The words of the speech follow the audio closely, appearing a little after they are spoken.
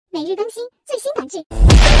日更新最新短剧。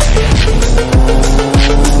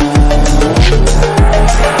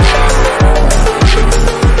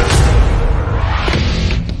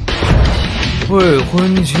未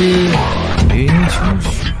婚妻林清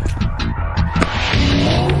雪，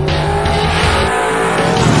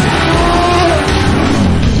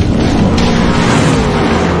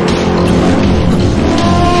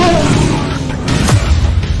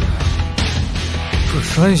这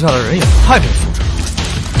山下的人也太没素质了。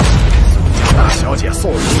宋家大小姐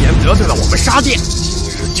宋无言得罪了我们沙店，今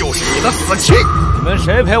日就是你的死期！你们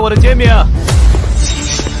谁赔我的煎饼？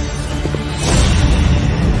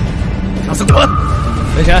张森屯，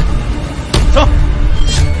没钱，上！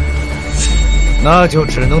那就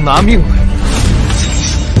只能拿命换。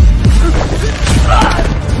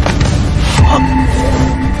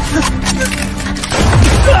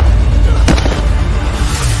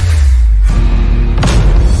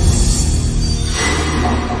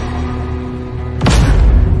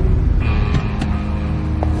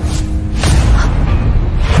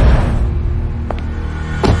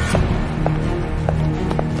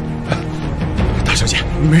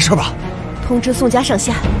没事吧？通知宋家上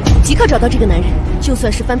下，即刻找到这个男人，就算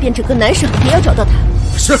是翻遍整个南省，也要找到他。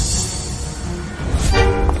是。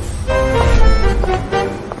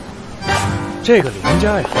这个林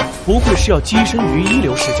家呀，不会是要跻身于一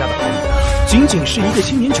流世家的行列吧？仅仅是一个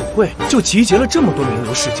新年酒会，就集结了这么多名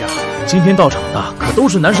流世家，今天到场的可都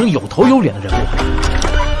是南省有头有脸的人物。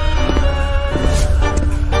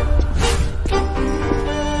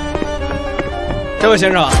这位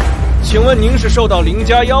先生，请问您是受到林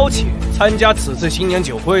家邀请参加此次新年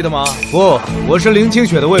酒会的吗？不，我是林清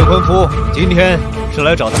雪的未婚夫，今天是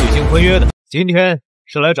来找她履行婚约的。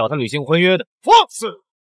放肆！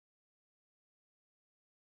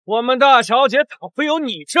我们大小姐哪会有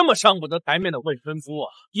你这么上不得台面的未婚夫啊？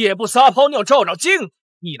也不撒泡尿照照镜，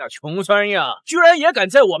你那穷酸样，居然也敢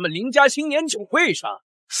在我们林家新年酒会上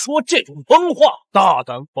说这种疯话！大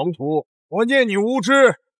胆狂徒，我念你无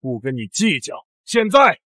知，不跟你计较。现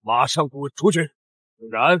在马上给我出去，不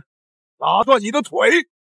然打断你的腿！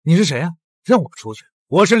你是谁呀？让我出去！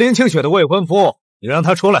我是林清雪的未婚夫，你让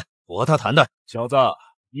他出来，我和他谈谈。小子，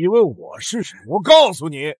以为我是谁？我告诉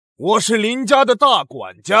你，我是林家的大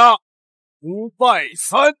管家吴拜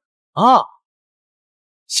三啊。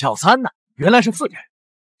小三呢？原来是自己人。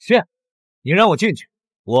是，你让我进去，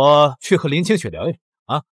我去和林清雪聊一聊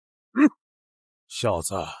啊。小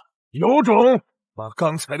子，有种！把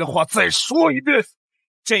刚才的话再说一遍。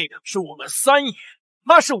这个是我们三爷，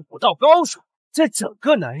他是武道高手，在整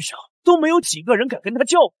个南省都没有几个人敢跟他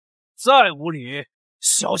叫板。再无理，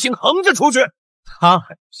小心横着出去。他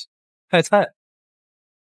还不行，太菜。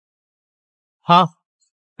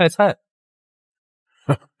太菜。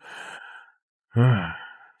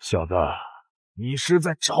小子，你是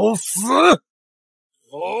在找死！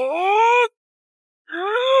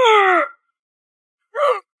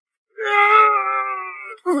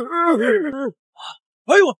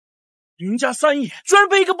哎呦！林家三爷居然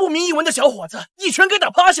被一个不明一文的小伙子一拳给打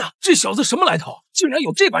趴下，这小子什么来头？竟然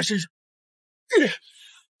有这般身手！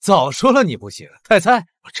早说了你不行，太菜！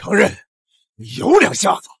我承认你有两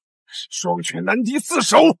下子，双拳难敌四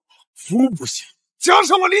手，服不行。加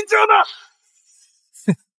上我林家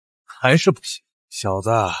的，还是不行。小子，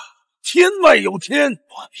天外有天，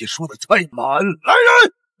话别说的太满。来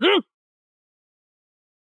人！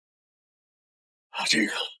这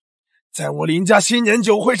个在我林家新年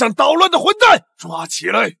酒会上捣乱的混蛋，抓起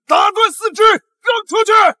来，打断四肢，扔出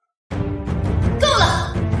去！够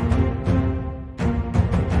了！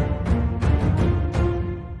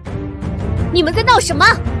你们在闹什么？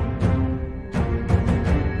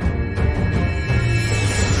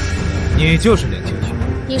你就是林清雪。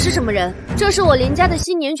你是什么人？这是我林家的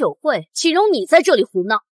新年酒会，岂容你在这里胡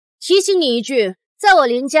闹？提醒你一句，在我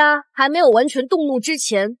林家还没有完全动怒之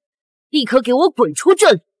前，立刻给我滚出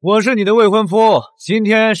这里！我是你的未婚夫，今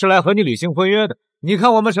天是来和你履行婚约的。你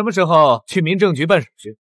看我们什么时候去民政局办手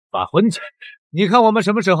续，把婚结？你看我们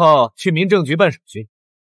什么时候去民政局办手续，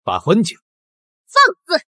把婚结？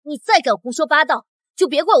放肆！你再敢胡说八道，就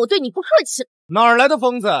别怪我对你不客气了。哪儿来的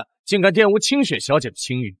疯子，竟敢玷污清雪小姐的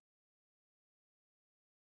清誉？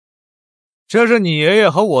这是你爷爷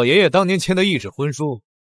和我爷爷当年签的一纸婚书。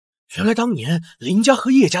原来当年林家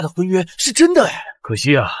和叶家的婚约是真的哎，可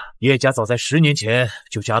惜啊，叶家早在10年前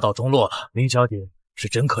就家道中落了。林小姐是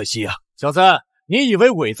真可惜啊。小子，你以为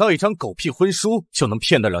伪造一张狗屁婚书就能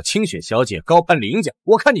骗得了清雪小姐高攀林家？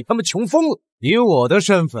我看你他妈穷疯了！以我的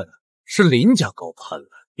身份，是林家高攀了。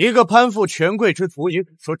一个攀附权贵之徒也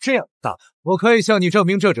敢说这样大胆？我可以向你证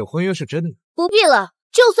明这纸婚约是真的。不必了，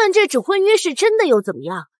就算这纸婚约是真的又怎么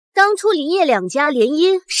样？当初林叶两家联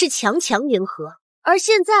姻是强强联合，而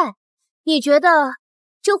现在，你觉得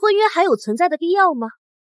这婚约还有存在的必要吗？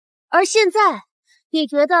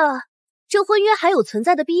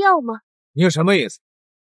你什么意思？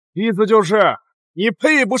意思就是你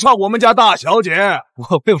配不上我们家大小姐。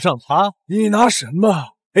我配不上她？你拿什么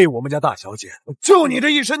配我们家大小姐？就你这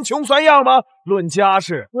一身穷酸样吗？论家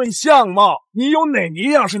世，论相貌，你有哪一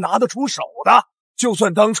样是拿得出手的？就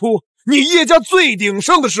算当初你叶家最鼎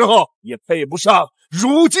盛的时候，也配不上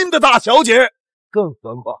如今的大小姐。更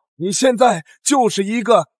何况你现在就是一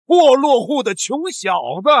个破落户的穷小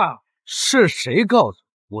子。是谁告诉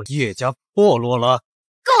我叶家堕落了？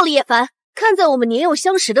够了，叶凡！看在我们年幼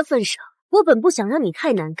相识的份上，我本不想让你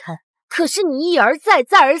太难堪，可是你一而再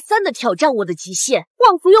再而三的挑战我的极限，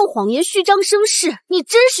妄图用谎言虚张声势，你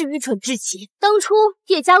真是愚蠢至极。当初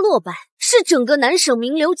叶家落败是整个南省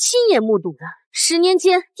名流亲眼目睹的，10年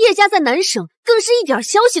间叶家在南省更是一点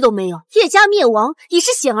消息都没有，叶家灭亡已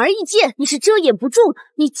是显而易见，你是遮掩不住的。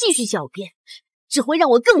你继续狡辩，只会让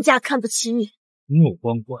我更加看不起你。目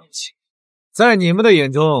光短浅，在你们的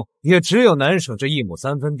眼中，也只有南省这1亩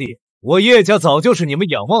3分地。我叶家早就是你们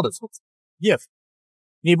仰望的存在。叶父，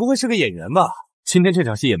你不会是个演员吧？今天这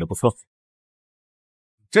场戏演得不错。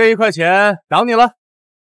这1块钱找你了，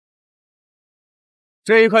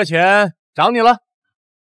这1块钱找你了。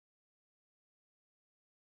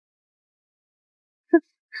哼，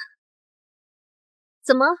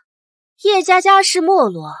怎么，叶家家世没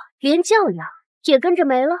落，连教养也跟着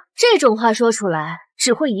没了？这种话说出来，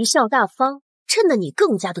只会贻笑大方，衬得你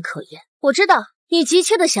更加的可怜。我知道你急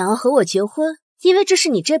切的想要和我结婚，因为这是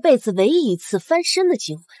你这辈子唯一一次翻身的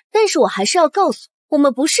机会。但是我还是要告诉你，我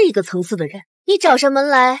们不是一个层次的人。你找上门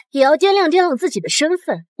来，也要掂量掂量自己的身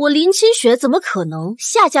份。我林清雪怎么可能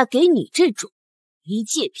下嫁给你这种一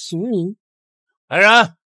介平民？来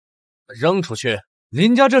人，扔出去！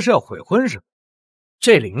林家这是要悔婚是吗？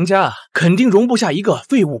这林家肯定容不下一个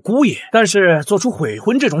废物姑爷，但是做出悔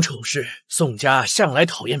婚这种丑事，宋家向来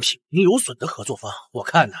讨厌品行有损的合作方，我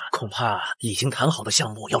看呐，恐怕已经谈好的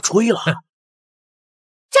项目要吹了。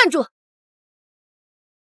站住！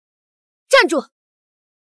站住！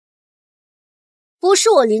不是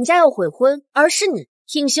我林家要悔婚，而是你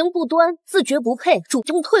品行不端，自觉不配，主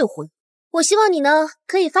动退婚。我希望你呢，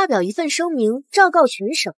可以发表一份声明，昭告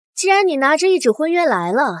全省。既然你拿着一纸婚约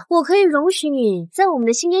来了，我可以容许你在我们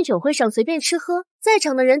的新年酒会上随便吃喝，在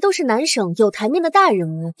场的人都是南省有台面的大人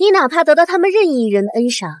物，你哪怕得到他们任意一人的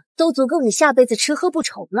恩赏，都足够你下辈子吃喝不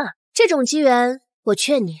愁了。这种机缘，我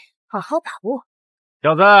劝你好好把握。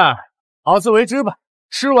小子，好自为之吧，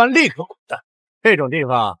吃完立刻滚蛋。这种地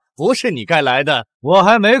方不是你该来的。我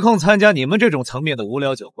还没空参加你们这种层面的无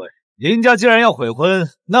聊酒会。林家既然要悔婚，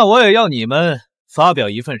那我也要你们发表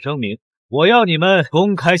一份声明。我要你们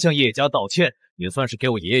公开向叶家道歉，也算是给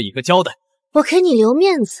我爷爷一个交代。我给你留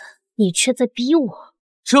面子，你却在逼我。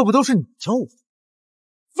这不都是你教我？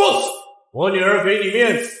放肆！我女儿给你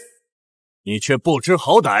面子，你却不知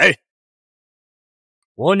好歹。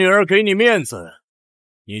我女儿给你面子，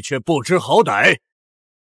你却不知好歹。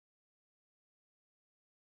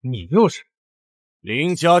你又是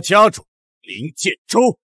林家家主林建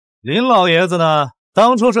州。林老爷子呢？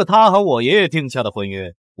当初是他和我爷爷定下的婚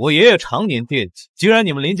约，我爷爷常年惦记。既然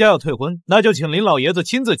你们林家要退婚，那就请林老爷子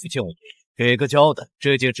亲自去见我爷爷，给个交代，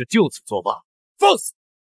这件事就此作罢。放肆！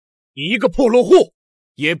你一个破落户，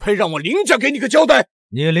也配让我林家给你个交代？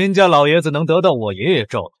你林家老爷子能得到我爷爷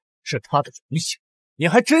照顾，是他的荣幸。你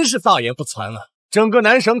还真是大言不惭啊！整个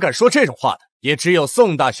南省敢说这种话的，也只有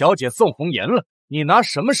宋大小姐宋红颜了。你拿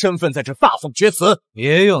什么身份在这大放厥词？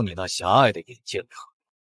别用你那狭隘的眼睛看。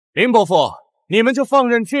林伯父，你们就放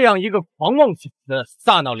任这样一个狂妄之子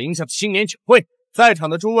撒闹林家的新年酒会，在场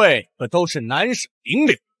的诸位可都是南省名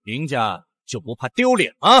流，林家就不怕丢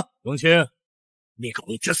脸吗？永清，你个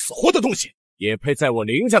不知死活的东西，也配在我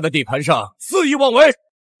林家的地盘上肆意妄为！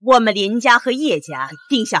我们林家和叶家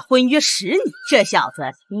定下婚约10年，这小子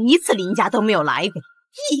一次林家都没有来过，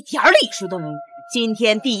一点礼数都没有。今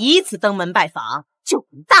天第一次登门拜访，就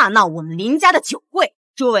大闹我们林家的酒会。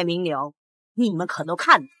诸位名流，你们可都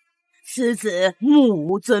看到，此子目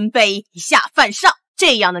无尊卑，以下犯上，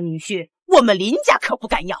这样的女婿我们林家可不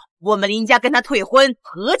敢要。我们林家跟他退婚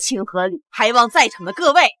合情合理，还望在场的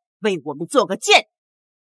各位为我们做个见证。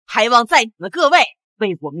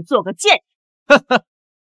哈哈，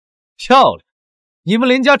漂亮！你们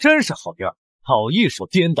林家真是好样，好一手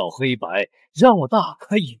颠倒黑白，让我大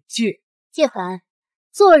开眼界。叶凡，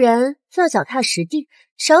做人要脚踏实地，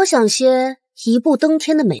少想些一步登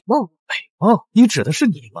天的美梦。美梦？你指的是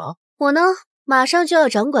你吗？我呢，马上就要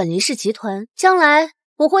掌管林氏集团，将来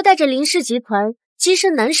我会带着林氏集团跻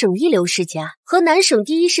身南省一流世家，和南省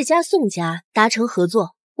第一世家宋家达成合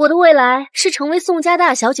作。我的未来是成为宋家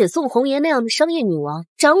大小姐宋红颜那样的商业女王，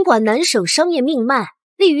掌管南省商业命脉，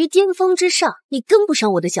立于巅峰之上。你跟不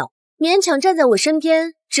上我的脚步，勉强站在我身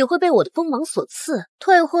边，只会被我的锋芒所刺。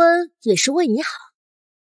退婚也是为你好。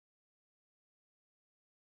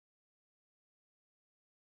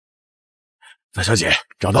大小姐，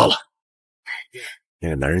找到了。那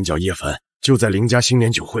个男人叫叶凡，就在林家新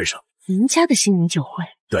年酒会上。林家的新年酒会？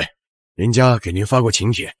对，林家给您发过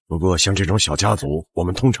请帖，不过像这种小家族，我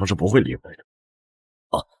们通常是不会理会的。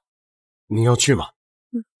啊，您要去吗？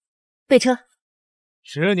备车。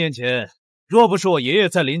10年前，若不是我爷爷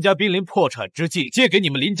在林家濒临破产之际借给你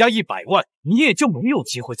们林家100万，你也就没有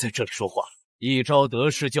机会在这里说话了。一朝得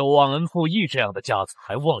势就忘恩负义，这样的家族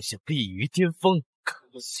还妄想立于巅峰，可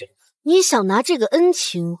笑。你想拿这个恩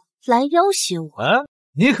情来要挟我？啊，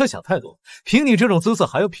你可想太多。凭你这种姿色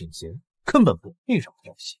还有品行，根本不配让我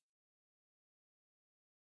要挟。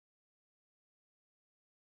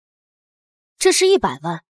这是100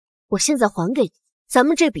万，我现在还给你，咱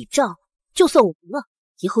们这笔账就算完了，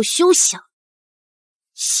以后休想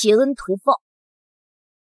挟恩图报。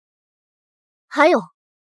还有，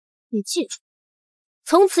你记住，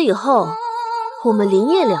从此以后，我们林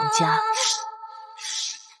叶两家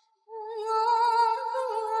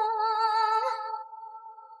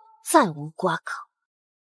再无瓜葛。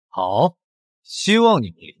好，希望你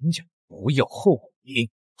们林家不要后悔。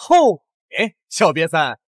后悔？小瘪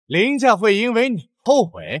三，林家会因为你后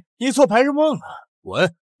悔？你做白日梦了！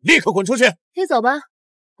滚，立刻滚出去！可以走吧，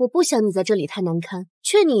我不想你在这里太难堪。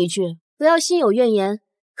劝你一句，不要心有怨言，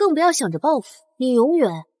更不要想着报复。你永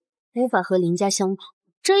远无法和林家相同。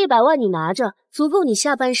这100万你拿着，足够你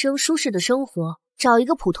下半生舒适的生活，找一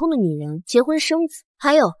个普通的女人结婚生子。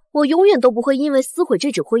还有，我永远都不会因为撕毁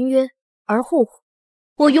这纸婚约而后悔。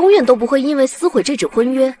我永远都不会因为撕毁这纸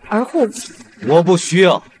婚约而后悔。我不需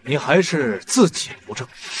要，你还是自己留着。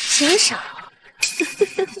真傻。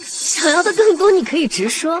想要的更多你可以直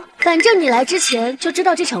说，反正你来之前就知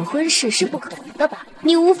道这场婚事是不可能的吧？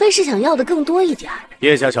你无非是想要的更多一点。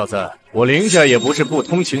叶家小子，我林家也不是不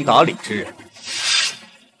通情达理之人，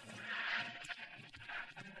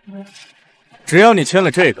只要你签了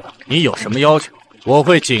这个，你有什么要求，我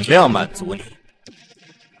会尽量满足你。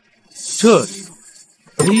这里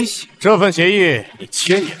威胁，这份协议你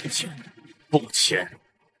签也得签，不签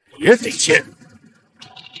也得签。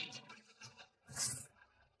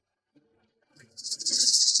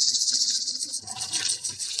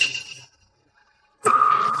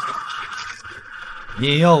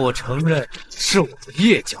你要我承认是我们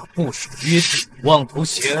叶家不守约定，妄图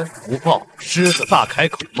挟恩图报，狮子大开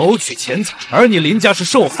口，谋取钱财，而你林家是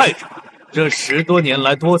受害者。这10多年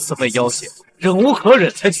来多次被要挟，忍无可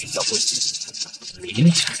忍才取消婚姻。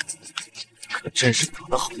林家可真是得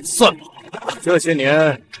了好算盘。这些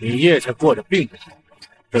年你叶家过得并不好，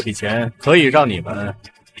这笔钱可以让你们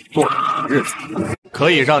过个好日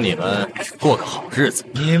子，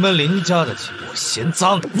你们林家的钱我嫌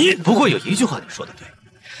脏，不过有一句话你说的对，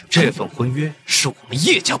这份婚约是我们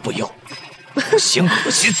叶家不要，行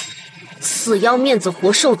不行？死要面子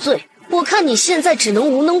活受罪。我看你现在只能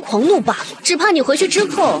无能狂怒罢了，只怕你回去之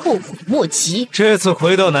后后悔莫及。这次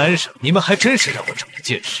回到南省，你们还真是让我长了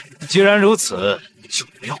见识。既然如此，就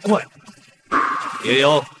不要怪我。也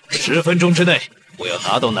有10分钟之内，我要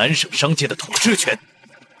拿到南省商界的统治权。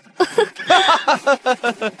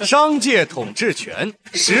商界统治权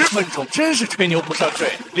，10分钟真是吹牛不上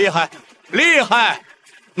税，厉害，厉害！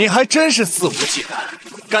你还真是肆无忌惮，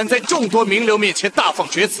敢在众多名流面前大放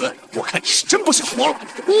厥词，我看你是真不想活了。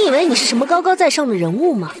你以为你是什么高高在上的人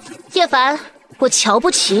物吗？叶凡，我瞧不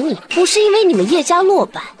起你，不是因为你们叶家落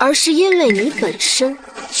败，而是因为你本身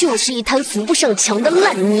就是一滩扶不上墙的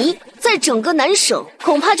烂泥。在整个南省，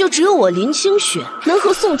恐怕就只有我林清雪能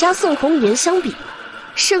和宋家宋红颜相比，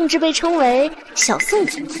甚至被称为小宋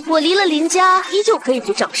子。我离了林家，依旧可以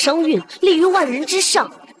执掌商运，立于万人之上。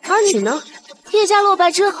而你呢？叶家落败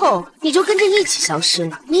之后，你就跟着一起消失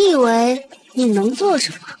了。你以为你能做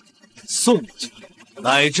什么？宋家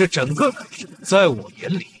乃至整个南省，在我眼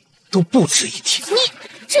里都不值一提。你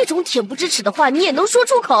这种恬不知耻的话，你也能说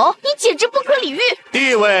出口？你简直不可理喻！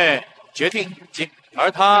地位决定眼睛，而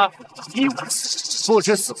他一无不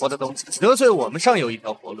知死活的东西。得罪我们尚有一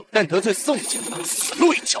条活路，但得罪宋家，死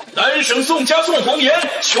路一条。南省宋家宋红颜，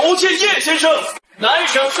求见叶先生。南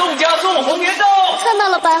省宋家宋红颜到，看到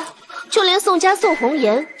了吧？就连宋家宋红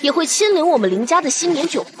颜也会亲临我们林家的新年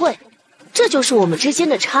酒会，这就是我们之间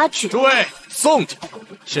的差距。诸位，宋家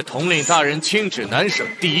是统领大人亲指南省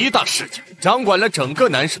第1大世家，掌管了整个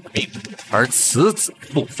南省的命运，而此子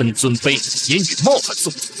不分尊卑，言语冒犯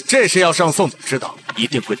宋子，这事要上宋总知道，一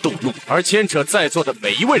定会动怒，而牵扯在座的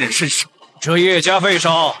每一位人身上。这叶家费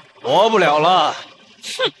少活不了了。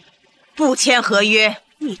哼，不签合约，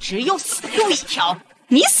你只有死路一条。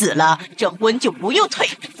你死了，这婚就不用退。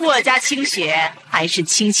我家清雪还是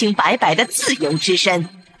清清白白的自由之身，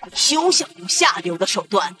休想用下流的手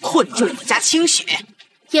段困住我家清雪。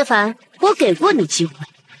叶凡，我给过你机会，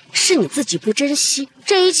是你自己不珍惜，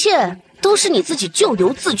这一切都是你自己咎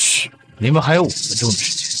由自取。你们还有5分钟的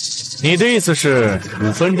时间，你的意思是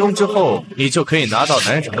5分钟之后你就可以拿到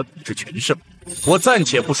南省的统治权是吗？我暂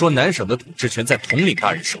且不说南省的统治权在统领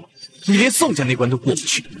大人手里，你连宋家那关都过不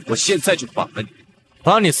去，我现在就绑了你，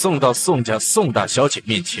把你送到宋家宋大小姐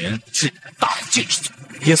面前治你的大不敬之罪，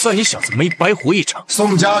也算你小子没白活一场。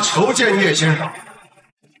宋家求见叶先生。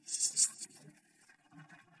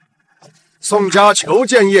宋家求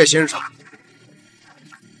见叶先生。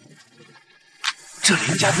这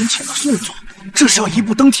林家能请到宋总，这是要一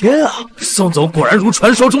步登天啊！宋总果然如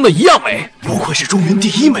传说中的一样美，不愧是中原第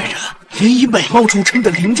一美人，连以美貌著称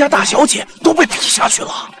的林家大小姐都被比下去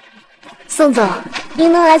了。宋总，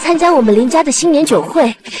您能来参加我们林家的新年酒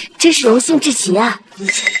会，真是荣幸至极啊！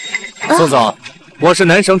宋总，我是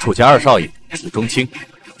南省楚家2少爷楚中清，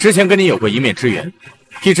之前跟你有过一面之缘，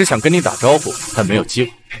一直想跟你打招呼，但没有机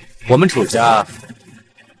会。我们楚家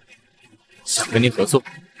想跟您合作。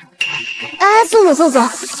哎，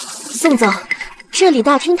宋总，这里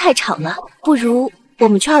大厅太吵了，不如我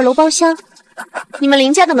们去2楼包厢。你们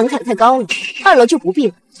林家的门槛太高了，2楼就不必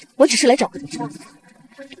了，我只是来找个人商量。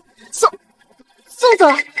宋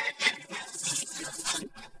总，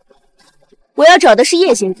我要找的是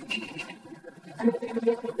叶先生，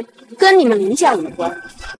跟你们林家无关。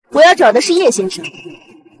我要找的是叶先生，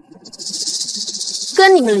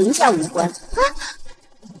跟你们林家无关。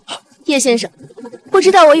叶先生，不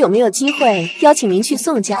知道我有没有机会邀请您去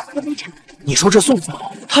宋家喝杯茶？你说这宋总，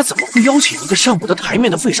他怎么会邀请一个上不得台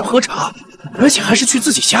面的费少喝茶，而且还是去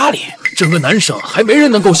自己家里？整个南省还没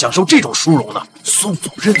人能够享受这种殊荣呢。宋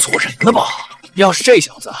总认错人了吧？要是这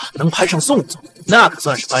小子能攀上宋总，那可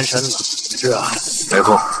算是翻身了。是啊，没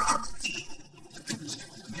错。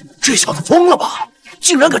这小子疯了吧？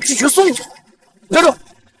竟然敢拒绝宋总！站住！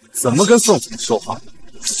怎么跟宋总说话？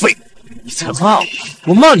废物！你才骂我，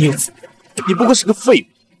我骂你又怎么样？你不过是个废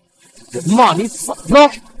物，我骂你怎么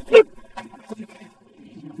了？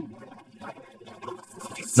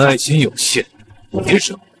耐心有限，别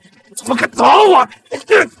惹！怎么敢打我？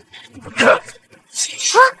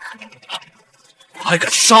我还敢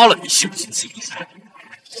杀了你，信不信？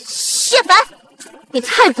叶凡，你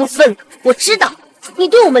太过分了！我知道你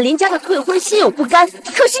对我们林家的退婚心有不甘，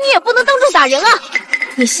可是你也不能当众打人啊！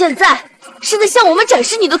你现在是在向我们展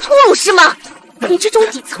示你的粗鲁是吗？你这种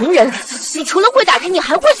底层人，你除了会打人，你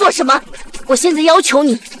还会做什么？我现在要求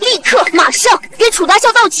你立刻马上给楚大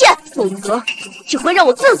校道歉，否则只会让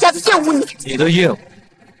我更加的厌恶你。你的厌恶，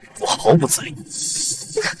我毫不在意。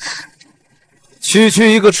区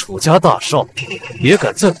一个楚家大少也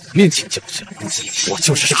敢在我面前叫嚣，我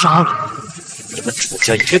就是杀了你，你们楚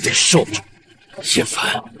家也得受着。叶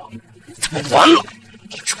凡，他们完了！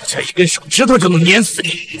楚家一根手指头就能碾死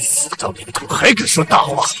你，到临头还敢说大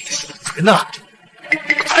话！人呢？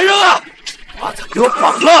来人啊！把他给我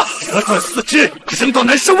绑了，折断4肢，扔到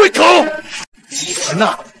南省胃口！人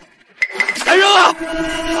呢？来人啊！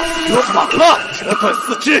给我绑了，折断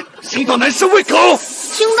4肢，扔到南省胃口！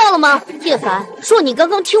听到了吗，叶凡？若你刚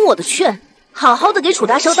刚听我的劝，好好的给楚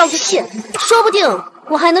大少道个歉，说不定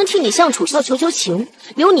我还能替你向楚少求情，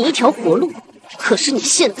留你一条活路。可是你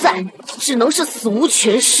现在只能是死无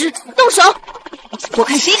全尸，动手！我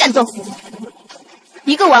看谁敢动！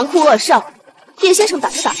一个纨绔恶少，叶先生打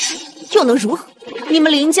就打，又能如何？你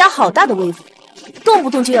们林家好大的威风，动不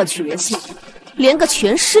动就要取人性命，连个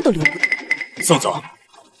全尸都留不住。宋总，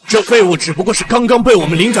这废物只不过是刚刚被我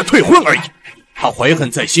们林家退婚而已，他怀恨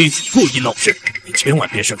在心，故意闹事，你千万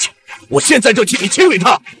别生气，我现在就替你清理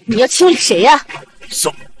他。你要清理谁呀？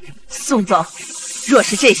宋总，若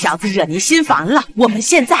是这小子惹您心烦了，我们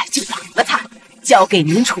现在就绑了他，交给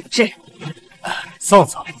您处置。宋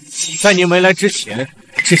总，在您没来之前，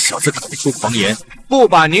这小子口出狂言，不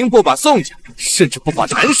把您，不把宋家，甚至不把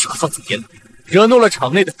南省放在眼里，惹怒了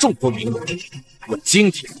场内的众多名门。我今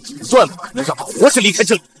天断不可能让他活着离开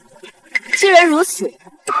这里。既然如此，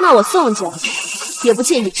那我宋家也不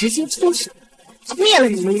介意直接出手，灭了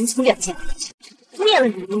你们林楚两家，灭了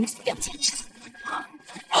你们林楚两家。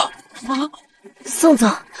宋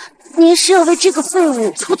总，您是要为这个废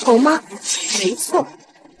物出头吗？没错。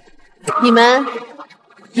你们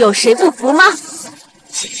有谁不服吗？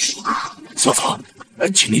宋总，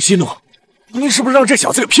请您息怒，你是不是让这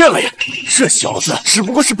小子给骗了呀？这小子只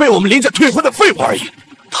不过是被我们林家退婚的废物而已，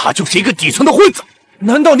他就是一个底层的混子。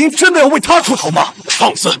难道您真的要为他出头吗？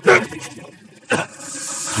放肆！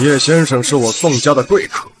叶先生是我宋家的贵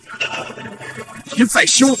客，你再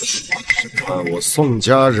羞是看我宋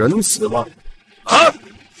家仁慈吗？啊！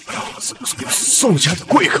宋家的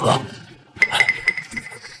贵客？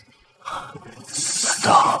难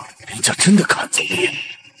道林家真的看走眼？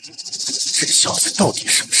这小子到底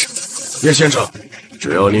是不是？叶先生，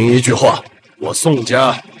只要您一句话，我宋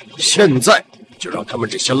家现在就让他们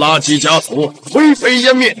这些垃圾家族灰飞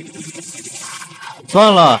烟灭。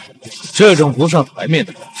算了，这种不上台面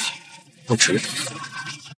的东西不值得。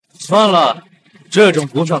算了，这种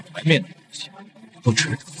不上台面的东西不值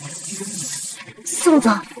得。宋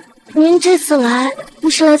总，您这次来不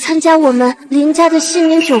是来参加我们林家的新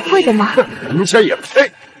年酒会的吗？人家也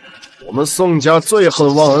配！我们宋家最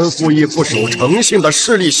恨忘恩负义、不守诚信的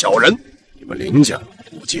势利小人。你们林家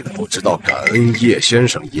估计不知道感恩叶先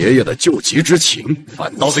生爷爷的救急之情，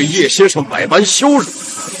反倒对叶先生百般羞辱。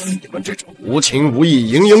你们这种无情无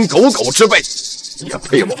义、蝇营狗苟之辈，也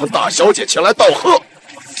配我们大小姐前来道贺？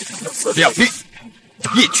此两地，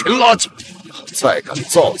一群垃圾！再敢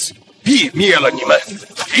造次，必灭了你们，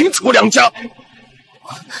平除两家！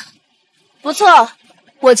不错，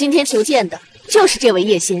我今天求见的就是这位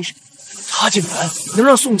叶先生。他竟然能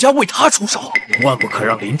让宋家为他出手，万不可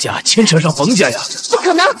让林家牵扯上冯家呀！不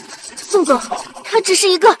可能，宋总，他只是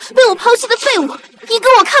一个被我抛弃的废物，一个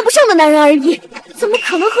我看不上的男人而已，怎么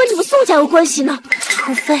可能和你们宋家有关系呢？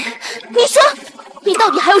除非，你说，你到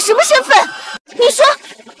底还有什么身份？你说，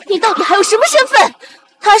你到底还有什么身份？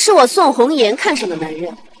他是我宋红颜看上的男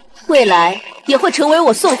人，未来也会成为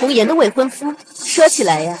我宋红颜的未婚夫。说起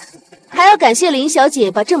来呀，还要感谢林小姐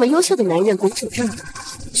把这么优秀的男人拱手让给我。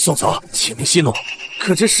宋总，请您息怒，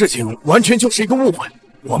可这事情完全就是一个误会。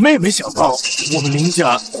我们也没想到我们林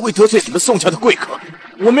家会得罪你们宋家的贵客，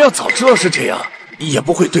我们要早知道是这样，也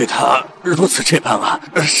不会对他如此这般啊，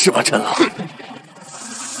是吧，陈老？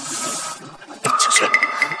请去。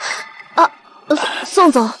宋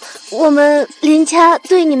总，我们林家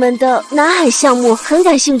对你们的南海项目很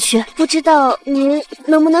感兴趣，不知道您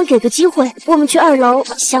能不能给个机会，我们去2楼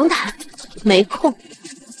详谈。没空。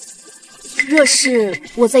若是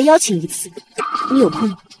我再邀请一次，你有空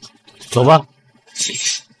吗？走吧。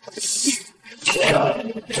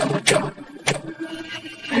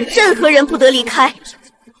任何人不得离开，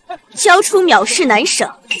交出藐视南省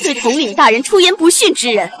对统领大人出言不逊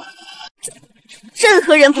之人。任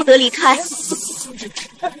何人不得离开，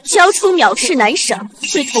交出藐视南省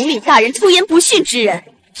对统领大人出言不逊之人。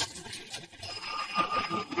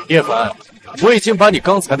叶凡，我已经把你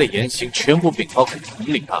刚才的言行全部禀报给统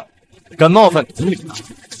领大人。敢冒犯统领大人，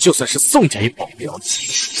就算是宋家也保不了你。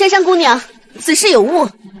珊珊姑娘，此事有误，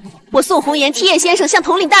我宋红颜替叶先生向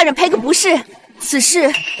统领大人赔个不是，此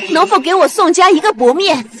事能否给我宋家一个薄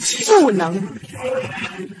面？不能。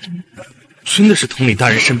真的是统领大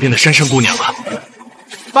人身边的珊珊姑娘啊！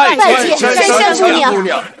拜见珊珊姑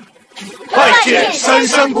娘，拜见珊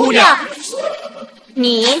珊姑娘。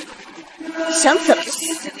你想怎么？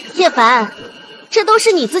叶凡，这都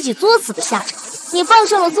是你自己作死的下场。你傍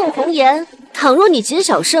上了宋红颜，倘若你谨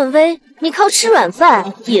小慎微，你靠吃软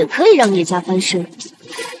饭也可以让叶家翻身。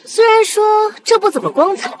虽然说这不怎么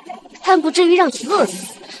光彩，但不至于让你饿死。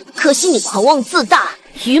可惜你狂妄自大，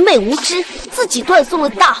愚昧无知，自己断送了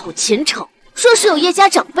大好前程。若是有叶家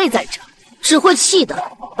长辈在这，只会气得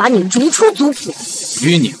把你逐出族谱。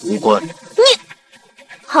与你无关。你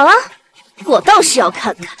好了，我倒是要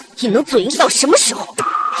看看你能嘴硬到什么时候。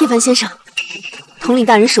叶凡先生，统领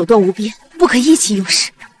大人手段无边，不可意气用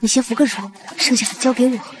事。你先服个软，剩下的交给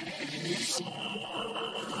我。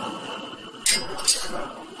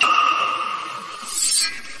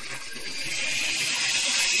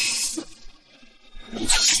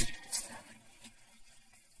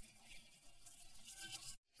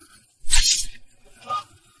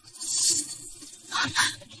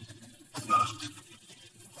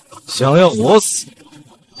想要我死，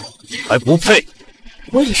你还不配。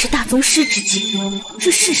我也是大宗师之境，这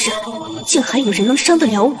世上竟还有人能伤得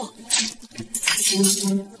了我。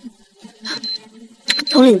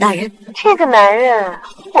统领大人，这个男人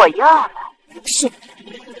我要了。是，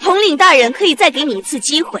统领大人可以再给你一次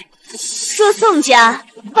机会，说宋家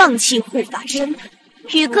放弃护法身份，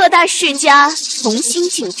与各大世家重新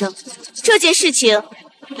竞争，这件事情，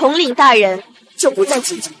统领大人就不再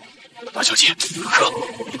计较。大小姐，可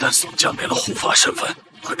一旦宋家没了护法身份，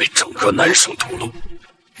会被整个南省屠戮，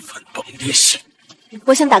分崩离析。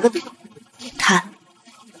我想打个赌，他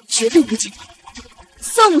绝对不简单。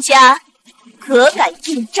宋家可敢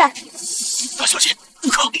应战？大小姐，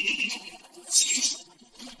可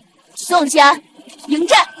宋家迎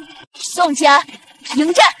战，宋家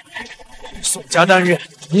迎战。宋家担任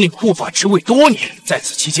统领护法之位多年，在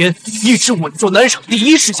此期间一直稳坐南省第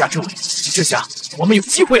一世家之位。这下我们有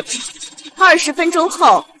机会了。20分钟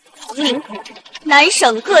后，统领普南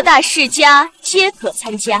省各大世家皆可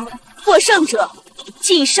参加，获胜者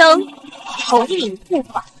晋升统领护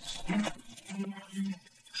法。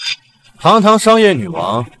堂堂商业女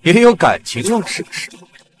王也有感情用事的时候。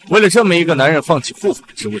为了这么一个男人放弃护法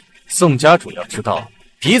之位，宋家主要知道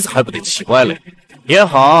鼻子还不得气歪了。也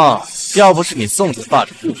好，要不是你宋家霸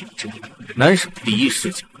着护法之位，南省第一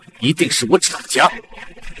世家一定是我楚家。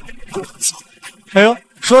我操！哎呦，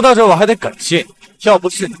说到这我还得感谢你，要不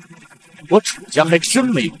是你，我楚家还真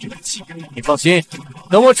没有这个机会。你放心，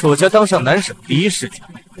等我楚家当上南省第一世家，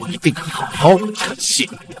我一定好好感谢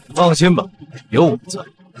你。放心吧，有我在，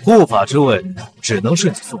护法之位只能是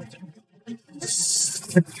你宋家。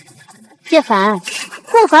叶凡，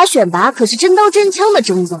护法选拔可是真刀真枪的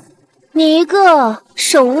争论，你一个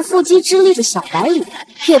手无缚鸡之力的小白脸，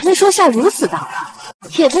也配说下如此大话？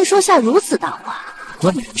也配说下如此大话？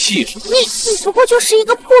关你屁事！你不过就是一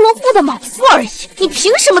个破落户的莽夫而已，你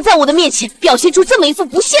凭什么在我的面前表现出这么一副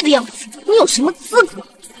不屑的样子？你有什么资格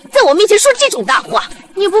在我面前说这种大话？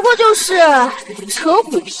你不过就是扯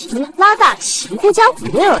虎皮拉大旗，狐假虎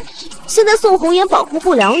威而已。现在宋红颜保护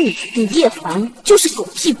不了你，你叶凡就是狗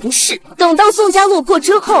屁不是。等到宋家落魄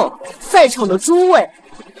之后，在场的诸位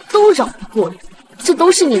都饶不过你，这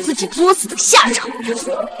都是你自己作死的下场。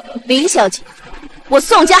林小姐，我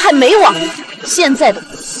宋家还没亡，现在的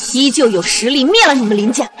我依旧有实力灭了你们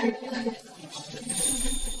林家。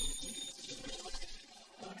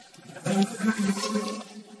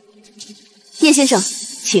叶先生，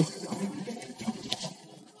请。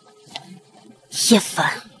叶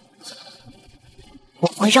凡，我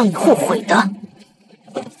会让你后悔的。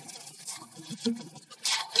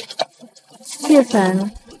叶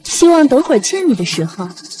凡，希望等会儿见你的时候，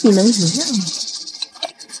你能原谅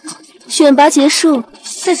我。选拔结束，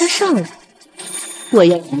带他上来，我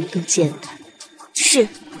要一个见他。是。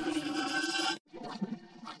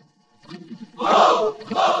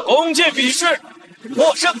弓箭比试，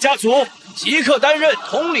获胜家族即刻担任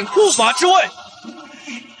统领护法之位。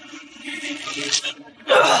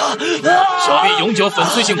小臂永久粉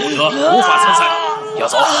碎性骨折，无法参赛，要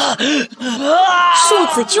走。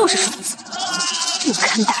数字就是数字，不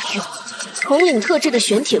堪大用。统领特制的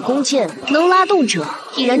玄铁弓箭，能拉动者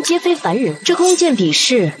已然皆非凡人。这弓箭比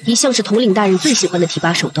试一向是统领大人最喜欢的提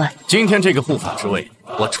拔手段。今天这个护法之位，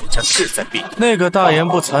我楚家势在必得。那个大言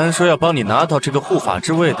不惭说要帮你拿到这个护法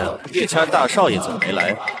之位的叶家大少爷怎么没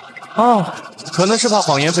来？哦，可能是怕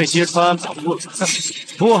谎言被揭穿，跑不了。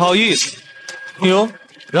不好意思，哟，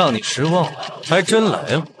让你失望了，还真来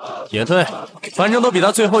了。也对，反正都比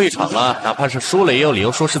他最后一场了，哪怕是输了也有理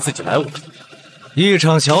由说是自己来晚。一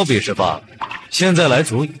场小比试罢了，现在来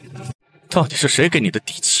主意。到底是谁给你的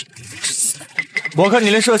底气？我看你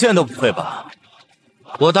连射箭都不会吧？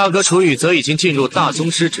我大哥楚雨泽已经进入大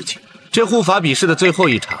宗师之境，这护法比试的最后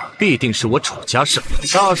一场必定是我楚家胜，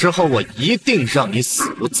到时候我一定让你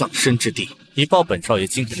死无葬身之地，以报本少爷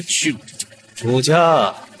今天的屈辱之仇。楚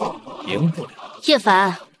家赢不了。叶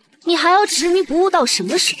凡，你还要执迷不悟到什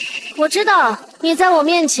么时候？我知道你在我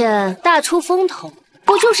面前大出风头，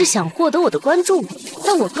不就是想获得我的关注吗？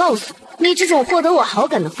但我告诉你，你这种获得我好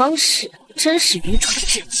感的方式真是愚蠢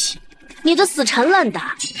至极。你的死缠烂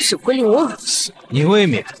打只会令我恶心。你未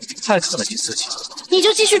免太看得起自己了。你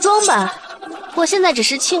就继续装吧。我现在只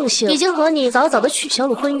是庆幸已经和你早早的取消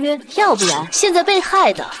了婚约，要不然现在被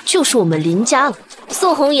害的就是我们林家了。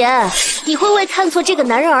宋红颜，你会为看错这个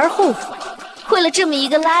男人而后悔。为了这么一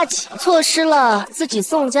个垃圾，错失了自己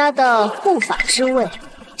宋家的护法之位。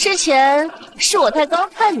之前是我太高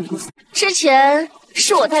看你，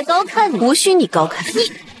不许你高看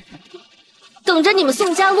你。等着你们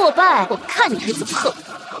宋家落败，我看你还怎么恨。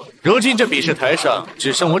如今这比试台上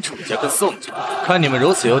只剩我楚家跟宋家，看你们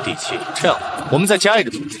如此有底气，这样我们再加一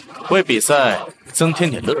个组，为比赛增添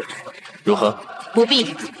点乐趣，如何？不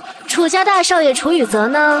必。楚家大少爷楚雨泽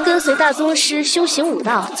呢，跟随大宗师修行武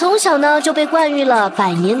道，从小呢就被冠育了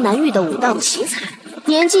百年难遇的武道奇才，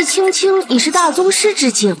年纪轻轻已是大宗师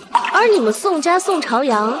之境。而你们宋家宋朝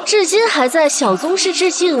阳，至今还在小宗师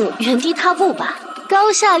之境原地踏步吧，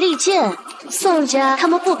高下立见。宋家他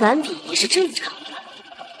们不敢比也是正常的。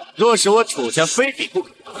若是我楚家非比不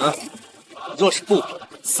可，若是不比，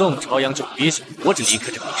宋朝阳就别想活着离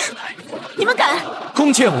开这比试台。你们敢？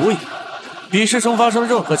弓箭无影，比试中发生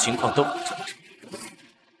任何情况都不正常。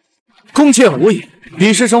弓箭无影，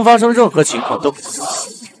比试中发生任何情况都不正常。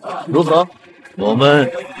如何？我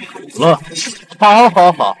们了。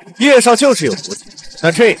好，叶少就是有福气。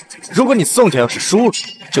那这样，如果你宋家要是输了，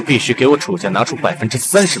就必须给我楚家拿出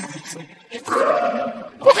30%的股份。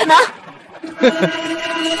不可能！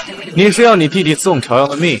你是要你弟弟宋朝阳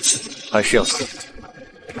的命，还是要宋家？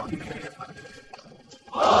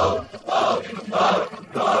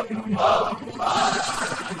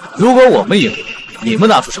如果我们赢了，你们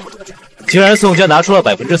拿出什么赌注？既然宋家拿出了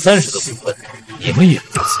30%的股份，你们也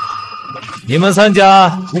如此。你们3家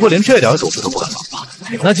不过连这点赌注都不敢放吧？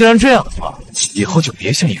那既然这样的话，以后就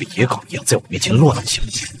别像一个野狗一样在我面前乱讲。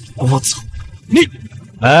我操！你，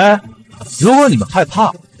如果你们害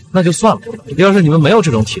怕，那就算了。要是你们没有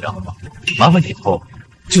这种体谅的话，麻烦以后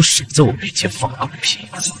就少在我面前放狗屁。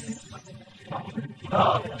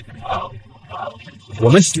我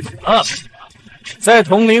们许了，在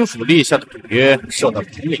统领府立下的赌约受到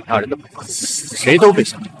统领大人的保护，谁都别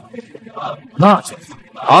想逃。那就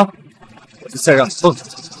啊，我就再让你蹦跶。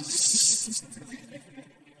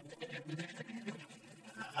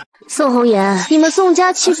宋红颜，你们宋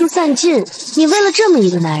家气数散尽，你为了这么一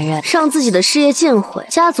个男人，让自己的事业尽毁，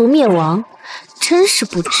家族灭亡，真是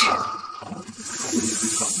不值。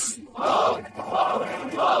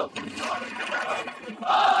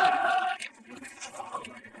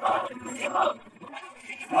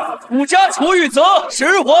楚家楚雨泽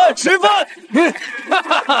10环10分，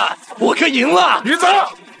我可赢了！雨泽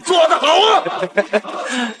做得好啊！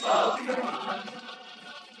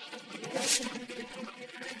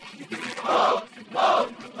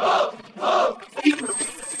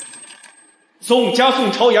宋家宋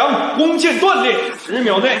朝阳弓箭断裂，10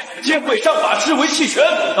秒内剑会上把视为弃权，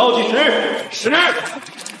倒计时10、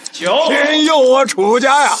9。天佑我楚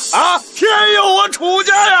家呀！啊，天佑我楚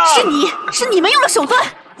家呀！是你们用了手段。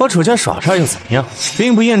我楚家耍诈又怎么样？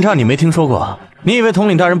兵不厌诈你没听说过？你以为统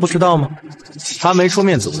领大人不知道吗？他没出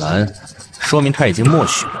面阻拦，说明他已经默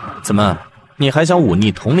许了。怎么，你还想忤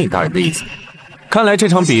逆统领大人的意思？看来这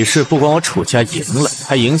场比试不光我楚家赢了，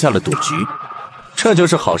还赢下了赌局。这就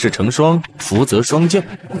是好事成双，福泽双降。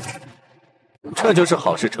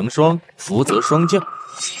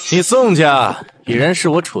你宋家已然是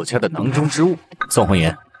我楚家的囊中之物。宋红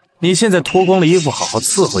颜，你现在脱光了衣服，好好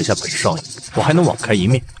伺候一下本少爷，我还能网开一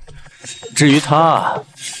面。至于他，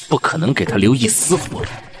不可能给他留一丝活路。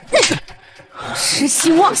痴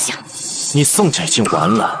心妄想！你宋家已经完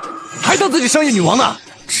了，还当自己商业女王呢？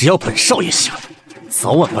只要本少爷想，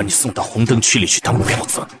早晚把你送到红灯区里去当婊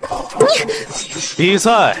子。比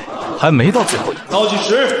赛还没到最后一步，倒计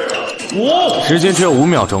时5，时间只有5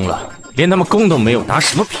秒钟了，连他们弓都没有，拿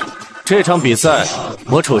什么比？这场比赛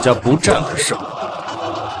我楚家不战而胜。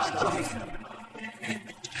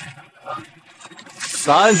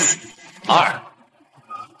3、2。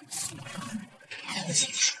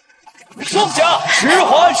宋家10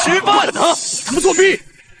环10分，他们作弊！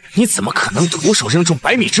你怎么可能徒手扔中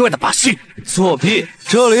100米之外的把戏？作弊！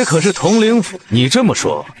这里可是统领府，你这么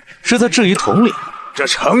说是在质疑统领？这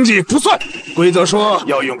成绩不算，规则说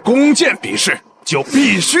要用弓箭比试，就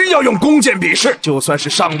必须要用弓箭比试。就算是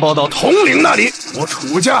上报到统领那里，我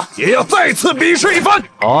楚家也要再次比试一番。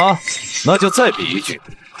好啊，那就再比一句。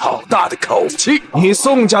好大的口气！你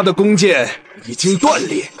宋家的弓箭已经断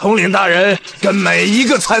裂，统领大人跟每一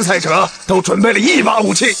个参赛者都准备了一把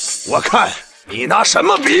武器，我看你拿什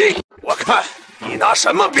么比？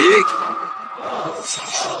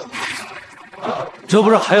这不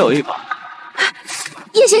是还有一把？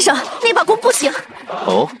叶先生，那把弓不行。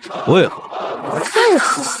哦，为何？为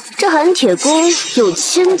何？这寒铁弓有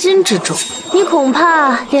1000斤之重，你恐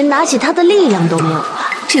怕连拿起它的力量都没有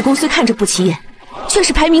吧？这弓虽看着不起眼，却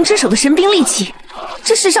是排名之首的神兵利器，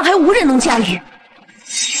这世上还无人能驾驭。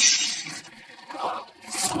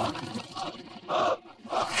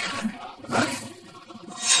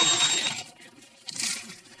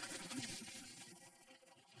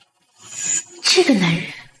这个男人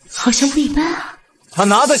好像不一般啊。他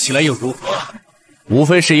拿得起来又如何？无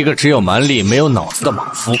非是一个只有蛮力没有脑子的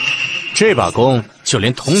莽夫。这把弓就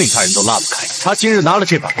连统领大人都拉不开，他今日拿了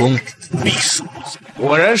这把弓，必输。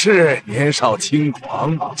果然是年少轻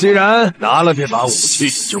狂，既然拿了这把武器，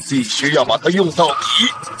就必须要把它用到底。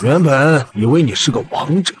原本以为你是个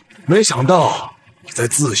王者，没想到你在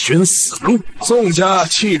自寻死路。宋家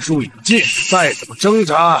气数已尽，再怎么挣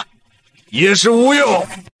扎也是无用。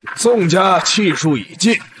宋家气数已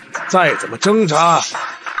尽，再怎么挣扎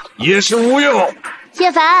也是无用。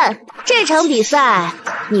叶凡，这场比赛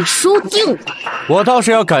你输定了。我倒是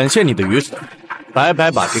要感谢你的愚蠢，白白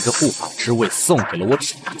把这个护法之位送给了我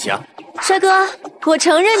楚家。帅哥，我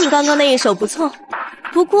承认你刚刚那一手不错，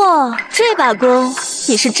不过这把弓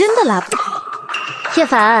你是真的拉不开。叶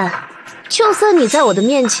凡，就算你在我的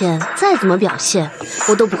面前再怎么表现，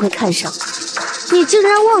我都不会看上你。你竟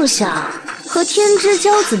然妄想和天之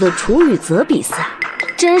骄子的楚雨泽比赛，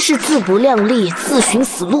真是自不量力，自寻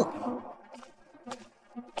死路。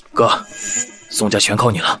哥，宋家全靠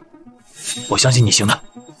你了，我相信你行的。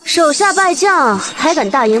手下败将还敢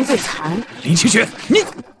大言不惭？林清雪，你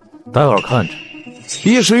待会儿看着，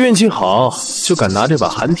一时运气好就敢拿这把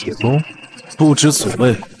寒铁弓，不知所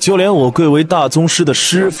谓。就连我贵为大宗师的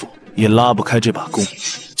师傅也拉不开这把弓，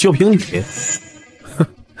就凭你，哼，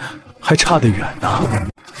还差得远呢。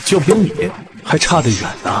就凭你，还差得远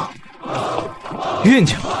呢。运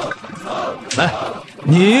气好，来，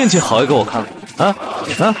你运气好也给我看看啊！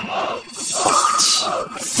垃圾！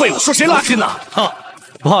废物，说谁垃圾呢？哈，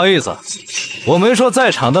不好意思，我没说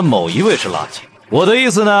在场的某一位是垃圾，我的意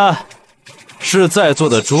思呢，是在座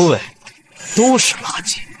的诸位都是垃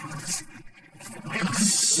圾。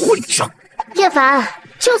混账！叶凡，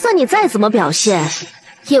就算你再怎么表现，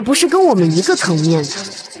也不是跟我们一个层面的，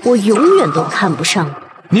我永远都看不上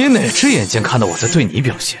你。你哪只眼睛看到我在对你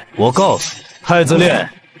表现？我告诉你，太自恋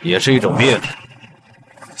也是一种病。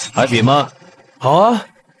还比吗？好啊，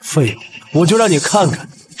废物，我就让你看看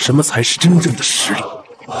什么才是真正的实力。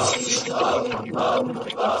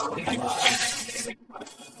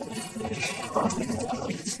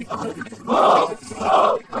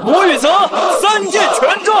吴雨泽3剑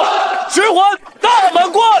全中，直环大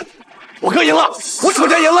满贯。我哥赢了，我楚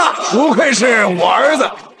家赢了，不愧是我儿子，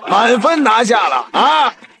满分拿下了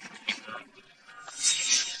啊！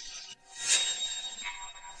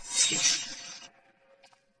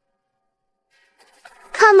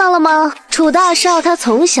看到了吗？楚大少他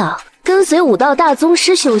从小跟随武道大宗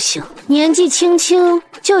师修行，年纪轻轻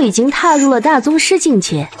就已经踏入了大宗师境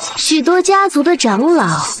界，许多家族的长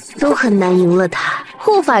老都很难赢了他。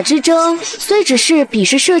护法之争虽只是比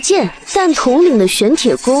试射箭，但统领的玄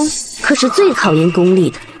铁弓可是最考验功力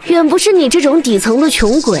的，远不是你这种底层的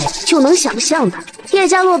穷鬼就能想象的。叶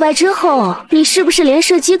家落败之后，你是不是连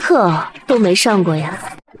射击课都没上过呀？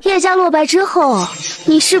叶家落败之后，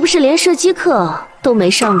你是不是连射击课都没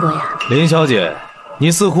上过呀？林小姐，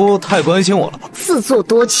你似乎太关心我了吧？自作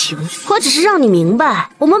多情，我只是让你明白，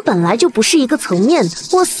我们本来就不是一个层面的。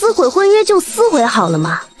我撕毁婚约就撕毁好了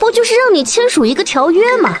嘛，不就是让你签署一个条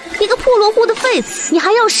约吗？一个破落户的废子，你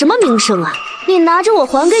还要什么名声啊？你拿着我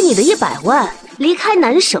还给你的100万，离开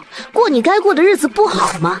南省，过你该过的日子不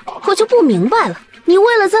好吗？我就不明白了。你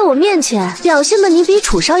为了在我面前表现的你比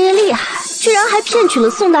楚少爷厉害，居然还骗取了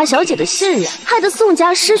宋大小姐的信任，害得宋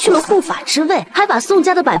家失去了护法之位，还把宋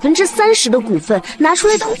家的30%的股份拿出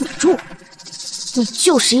来当赌注。你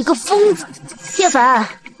就是一个疯子，叶凡！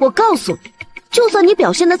我告诉你，就算你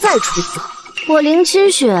表现的再出色，我林清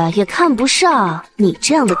雪也看不上你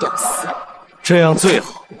这样的屌丝。这样最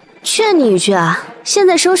好。劝你一句啊，现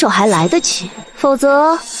在收手还来得及，否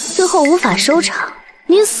则最后无法收场。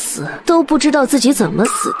你死都不知道自己怎么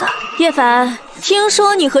死的。叶凡，听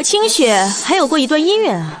说你和清雪还有过一段姻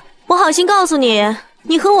缘啊？我好心告诉你，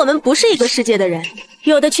你和我们不是一个世界的人。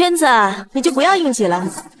有的圈子你就不要硬挤了，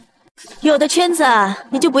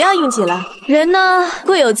人呢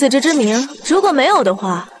贵有自知之明，如果没有的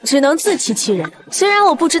话，只能自欺欺人。虽然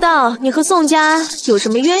我不知道你和宋家有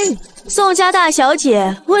什么渊源，宋家大小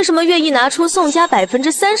姐为什么愿意拿出宋家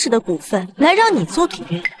30%的股份来让你做赌？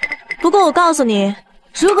不过我告诉你，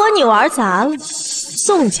如果你玩砸了，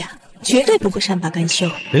宋家绝对不会善罢甘休。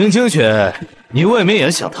林清雪，你未免也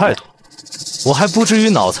想太多，我还不至于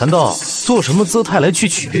脑残到做什么姿态来去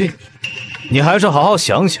取悦你。你还是好好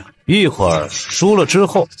想想，一会儿输了之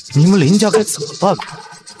后，你们林家该怎么办吧？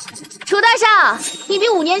楚大少，你比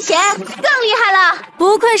5年前更厉害了！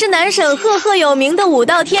不愧是南省赫赫有名的武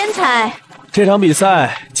道天才。这场比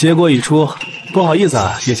赛结果已出，不好意思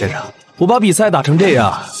啊，叶先生，我把比赛打成这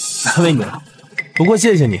样，难为你了。不过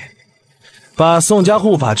谢谢你，把宋家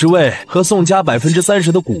护法之位和宋家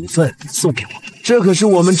30%的股份送给我，这可是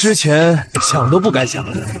我们之前想都不敢想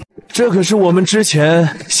的。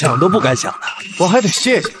我还得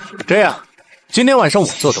谢谢你。这样，今天晚上我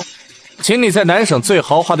做东，请你在南省最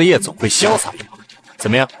豪华的夜总会潇洒一把，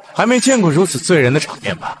怎么样？还没见过如此醉人的场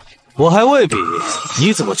面吧？我还未比，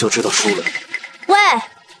你怎么就知道输了？喂，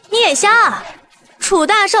你眼瞎啊？楚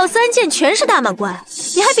大少3剑全是大满贯，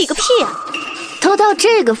你还比个屁啊！都到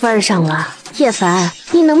这个份上了，叶凡，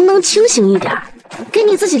你能不能清醒一点，给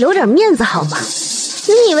你自己留点面子好吗？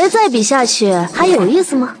你以为再比下去还有意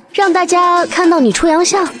思吗？让大家看到你出洋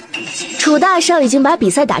相？楚大少已经把比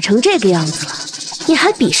赛打成这个样子了，你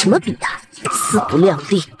还比什么比啊？自不量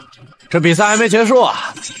力！这比赛还没结束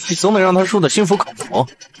啊，你总得让他输得心服口服。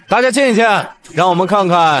大家见一见，让我们看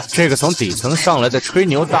看这个从底层上来的吹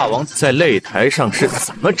牛大王在擂台上是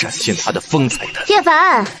怎么展现他的风采的。叶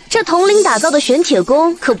凡，这统领打造的玄铁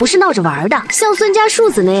弓可不是闹着玩的，像孙家庶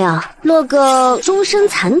子那样落个终身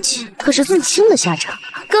残疾，可是最轻的下场。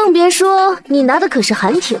更别说你拿的可是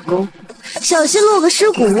寒铁弓，小心落个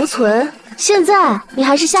尸骨无存。现在你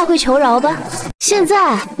还是下跪求饶吧，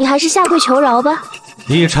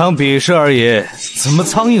一场比试而已，怎么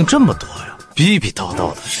苍蝇这么多呀？逼逼叨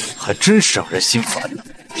叨的，还真是让人心烦呢。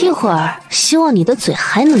一会儿希望你的嘴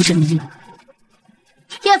还能这么硬。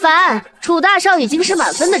叶凡，楚大少已经是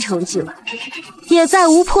满分的成绩了，也再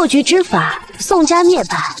无破局之法，宋家灭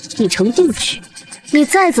败已成定局，你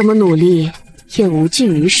再怎么努力也无济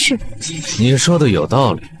于事。你说的有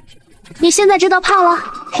道理。你现在知道怕了，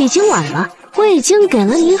已经晚了。我已经给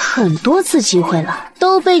了你很多次机会了，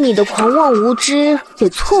都被你的狂妄无知给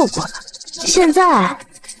错过了。现在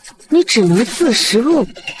你只能自食恶果。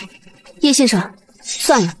叶先生，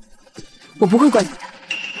算了，我不会怪你的。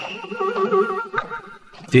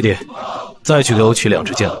弟弟，再去给我取2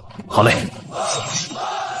支箭。好嘞。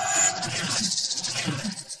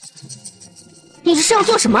你这是要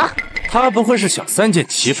做什么？他不会是想3箭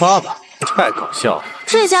齐发吧？太搞笑了。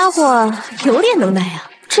这家伙有点能耐呀，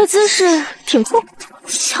这姿势挺酷。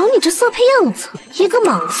瞧你这色配样子，一个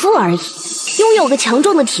莽夫而已，拥有个强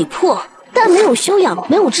壮的体魄，但没有修养，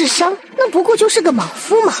没有智商，那不过就是个莽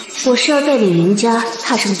夫嘛。我是要带领林家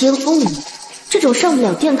踏上巅峰的你，这种上不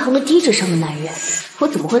了殿堂的低智商的男人，我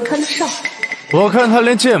怎么会看得上？我看他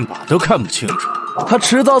连剑法都看不清楚，他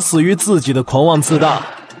迟早死于自己的狂妄自大。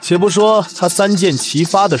且不说他3箭齐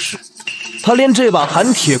发的事，他连这把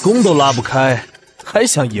寒铁弓都拉不开，还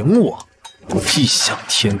想赢我？异想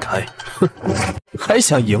天开！哼，还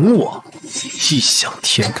想赢我？异想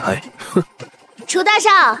天开！哼。楚大少，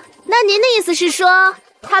那您的意思是说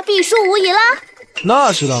他必输无疑啦？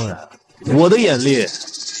那是当然，我的眼力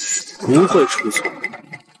不会出错。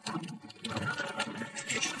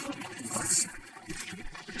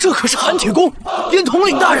这可是寒铁弓，连统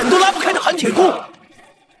领大人都拉不开的寒铁弓。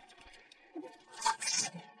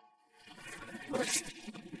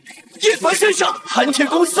叶凡身上寒铁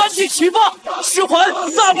弓3箭齐发，十环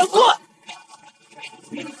大满贯，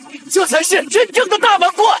这才是真正的大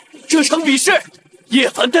满贯。这场比试，叶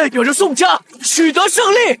凡代表着宋家取得胜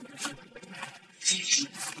利。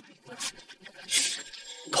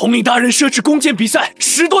统领大人设置弓箭比赛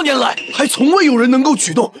10多年来，还从未有人能够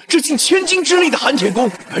举动这近1000斤之力的寒铁弓，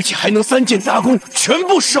而且还能3箭搭弓，全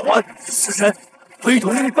部10环。此人非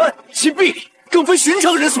同一般，其臂力更非寻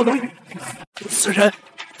常人所能比。此人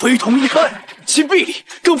非同一般，其臂力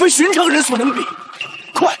更非寻常人所能比。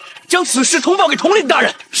快将此事通报给统领大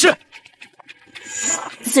人。是。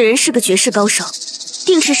此人是个绝世高手，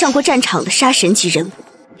定是上过战场的杀神级人物，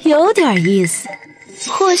有点意思，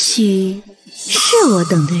或许是我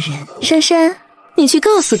等的人。珊珊，你去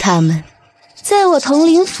告诉他们，在我统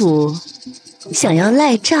领府，想要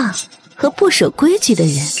赖账和不守规矩的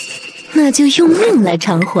人，那就用命来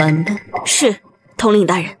偿还吧。是，统领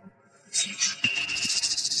大人。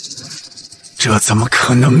这怎么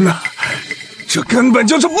可能呢？这根本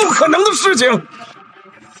就是不可能的事情。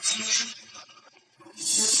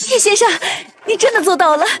叶先生，你真的做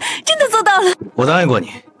到了，真的做到了。我答应过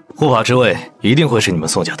你，护法之位一定会是你们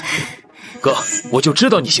宋家的。哥，我就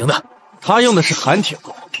知道你行的。他用的是寒铁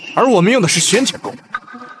弓，而我们用的是玄铁弓，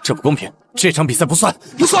这不公平。这场比赛不算，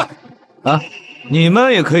不算。啊，你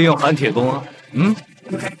们也可以用寒铁弓啊。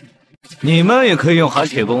你们也可以用寒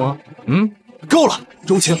铁弓啊。够了，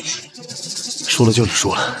钟情。输了就是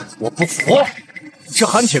输了，我不服。这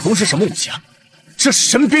寒铁弓是什么武器啊？这是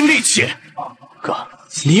神兵利器。哥，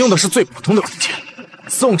你用的是最普通的弓箭，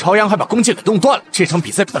宋朝阳还把弓箭给弄断了。这场比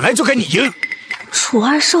赛本来就该你赢。楚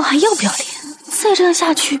二少还要不要脸？再这样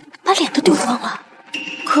下去，把脸都丢光了。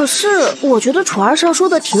可是我觉得楚二少说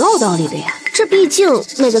的挺有道理的呀，这毕竟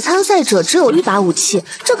每个参赛者只有1把武器，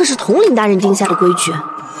这可是统领大人定下的规矩。哇，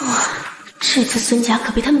这次孙家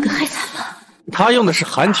可被他们给害惨了。他用的是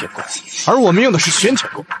寒铁弓，而我们用的是玄铁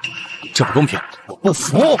弓，这不公平，我不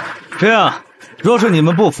服。这样，若是你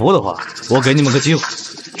们不服的话，我给你们个机会，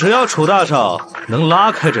只要楚大少能拉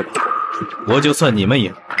开这把，我就算你们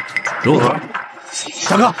赢，如何？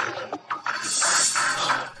大哥，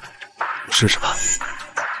试试吧。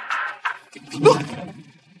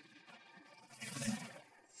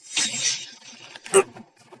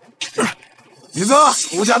李子，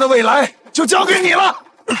吴家的未来就交给你了。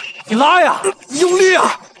你拉呀，你用力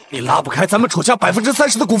啊！你拉不开，咱们楚家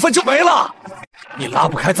30%的股份就没了。你拉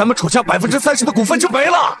不开，咱们楚家30%的股份就没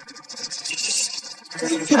了。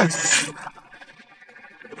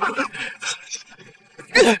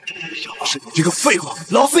是你这个废物，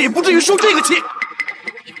老子也不至于受这个气。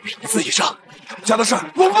你自己上，家的事儿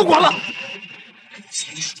我不管了。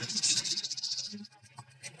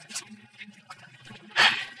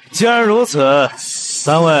既然如此，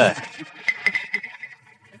三位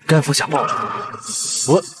该服下报了。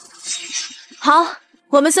好，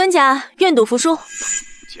我们孙家愿赌服输。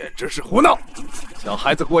简直是胡闹！小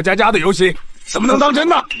孩子过家家的游戏怎么能当真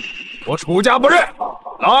呢？我楚家不认。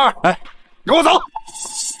老二，给我走！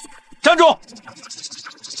站住！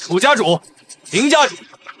楚家主、林家主，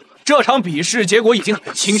这场比试结果已经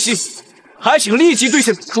很清晰，还请立即兑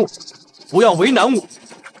现赌注，不要为难我，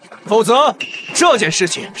否则这件事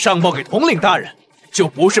情上报给统领大人，就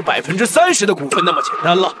不是30%的股份那么简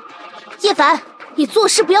单了。叶凡，你做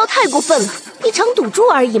事不要太过分了，一场赌注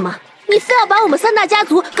而已嘛，你非要把我们3大家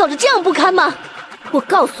族搞得这样不堪吗？我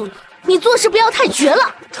告诉你，你做事不要太绝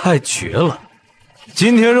了。太绝了！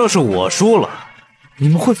今天若是我输了，你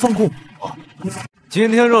们会放过我？今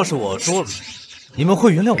天若是我输了，你们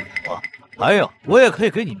会原谅我？还有，我也可以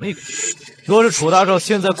给你们一个机会，若是楚大少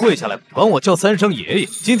现在跪下来管我叫3声爷爷，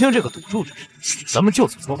今天这个赌注之事，咱们就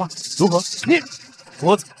此作罢，如何？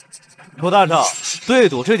我走。楚大少，对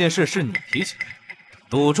赌这件事是你提起的，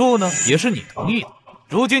赌注呢也是你同意的。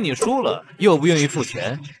如今你输了，又不愿意付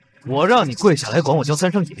钱，我让你跪下来管我叫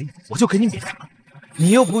3声爷爷，我就给你免了。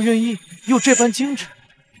你又不愿意，又这般精神，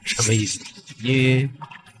什么意思？你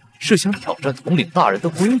是想挑战统领大人的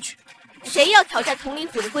规矩？谁要挑战统领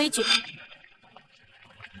府的规矩？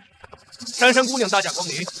珊珊姑娘大驾光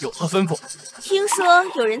临，有何吩咐？听说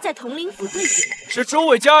有人在统领府对赌，是周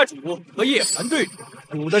位家主和叶凡对赌，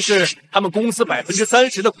赌的是他们公司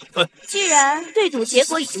30%的股份。既然对赌结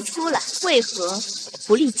果已经出来，为何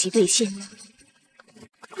不立即兑现？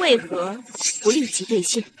为何不立即兑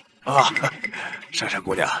现？珊珊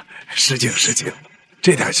姑娘，失敬失敬，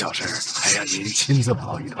这点小事还让您亲自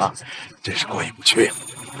跑一趟，真是过意不去。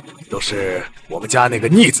都是我们家那个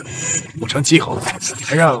逆子不成气候，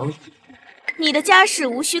还让你的家事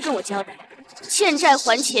无需跟我交代，欠债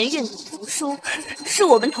还钱，愿赌服输，是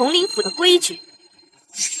我们统领府的规矩。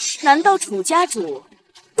难道楚家主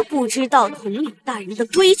不知道统领大人的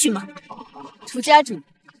规矩吗？楚家主，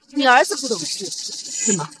你儿子不懂事，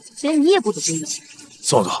是吗？连你也不懂规矩。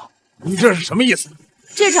宋总，你这是什么意思？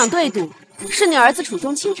这场对赌是你儿子楚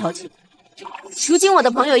中清挑起的，如今我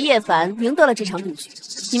的朋友叶凡赢得了这场赌局，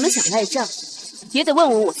你们想赖账，也得问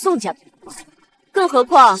问我宋家的。更何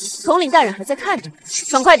况统领大人还在看着，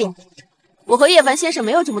爽快点！我和叶凡先生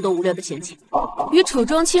没有这么多无聊的闲情，与楚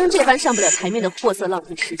中清这般上不了台面的货色浪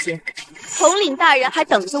费时间。统领大人还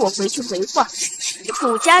等着我回去回话。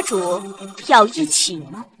楚家主要一起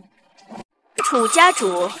吗？楚家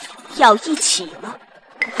主要一起吗？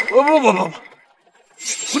不，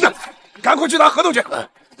混蛋，赶快去拿合同去。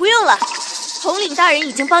不用了，统领大人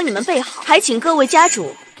已经帮你们备好，还请各位家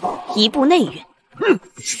主移步内院。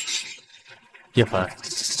叶凡，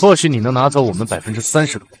或许你能拿走我们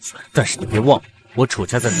30%的股份，但是你别忘了，我楚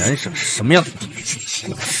家在南省是什么样的地位，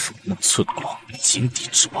鼠目寸光，井底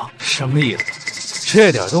之蛙。什么意思？这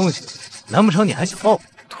点东西，难不成你还想报复？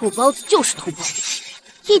土包子就是土包子，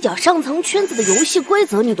一点上层圈子的游戏规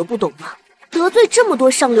则你都不懂吗？得罪这么多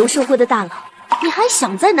上流社会的大佬，你还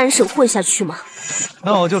想在南省混下去吗？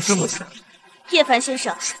那我就拭目以待。叶凡先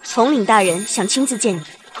生，统领大人想亲自见你。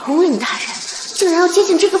统领大人竟然要接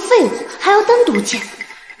近这个废物，还要单独见，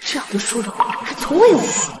这样的疏漏还投喂我？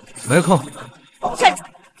没空。站住！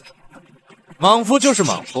莽夫就是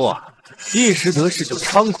莽夫啊，一时得势就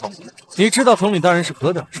猖狂。你知道统领大人是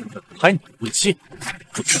何等身份，还你不信？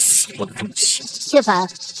不知死活的东西！叶凡，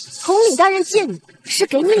统领大人见你是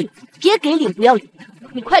给你礼，别给脸不要脸。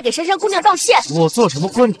你快给珊珊姑娘道歉！我做什么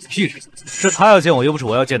关你屁事？是他要见我，又不是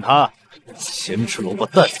我要见他。咸吃萝卜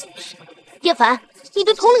淡操心。叶凡，你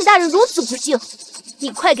对统领大人如此不敬，你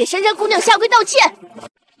快给珊珊姑娘下跪道歉！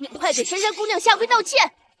你快给珊珊姑娘下跪道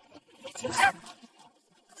歉！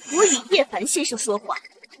我与叶凡先生说话，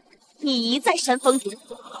你一再煽风点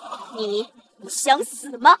火，你想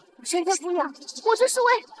死吗？珊珊姑娘，我这是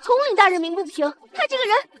为统领大人鸣不平，他这个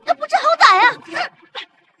人他不知好歹啊！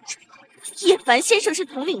叶凡先生是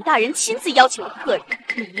统领大人亲自邀请的客人，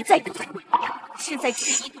你一再诋毁，是在质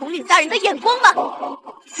疑统领大人的眼光吗？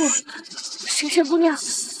不，珊珊姑娘，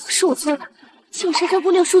是我错了，请珊珊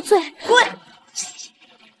姑娘恕罪。滚！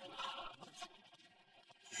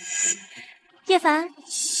叶凡，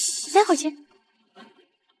待会儿见。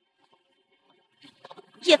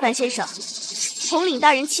叶凡先生，统领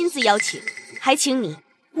大人亲自邀请，还请你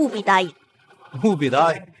务必答应。务必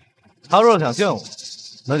答应。他若想见我，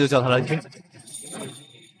那就叫他来听。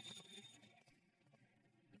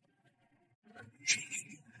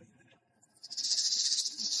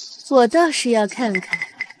我倒是要看看，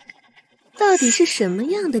到底是什么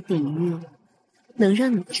样的比喻，能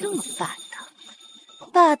让你这么霸道，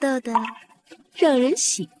霸道的让人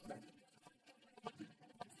喜欢。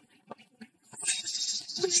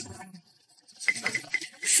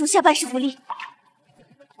属下办事不力。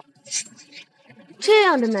这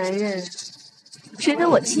样的男人，值得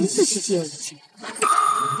我亲自去见一见。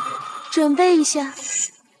准备一下，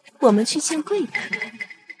我们去见贵客。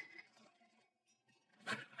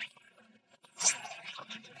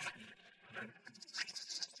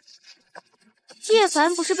叶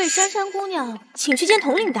凡不是被珊珊姑娘请去见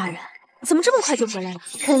统领大人，怎么这么快就回来了？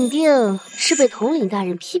肯定是被统领大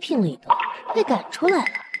人批评了一顿，被赶出来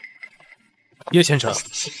了。叶先生，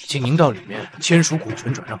请您到里面签署股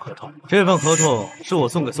权转让合同。这份合同是我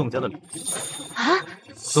送给宋家的礼物。啊，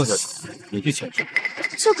宋小姐，你去签署。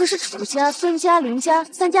这可是楚家、孙家、林家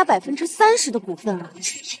三家30%的股份啊！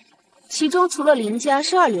其中除了林家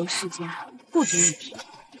是2流世家，不值一提，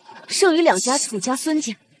剩余2家楚家、孙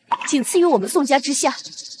家，仅次于我们宋家之下，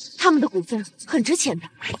他们的股份很值钱的。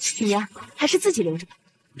你呀，还是自己留着吧。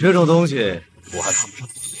这种东西我还看不上，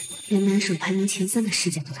连南省排名前3的世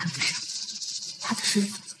家都看不上，他的身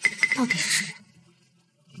份到底是谁？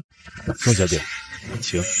宋小姐，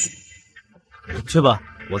请去吧，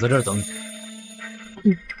我在这儿等你。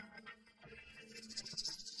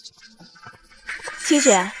清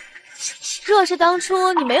雪，若是当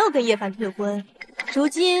初你没有跟叶凡退婚，如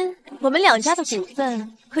今我们2家的股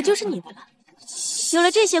份可就是你的了。有了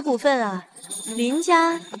这些股份啊，林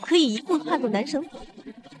家可以一步踏入南省府。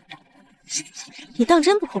你当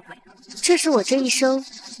真不后悔？这是我这一生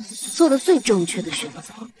做的最正确的选择。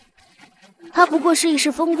他不过是一时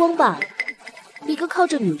风光罢了，一个靠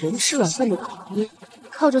着女人吃软饭的口业，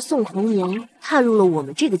靠着宋红颜踏入了我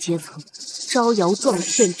们这个阶层，招摇撞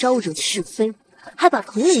骗，招惹是非，还把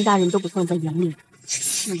统领大人都不放在眼里，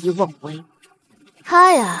肆意妄为。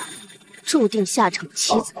他呀，注定下场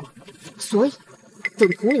凄惨，所以等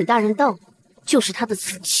统领大人到，就是他的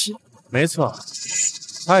死期。没错，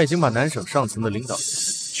他已经把南省上层的领导人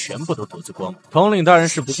全部都得罪光了。统领大人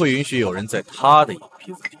是不会允许有人在他的眼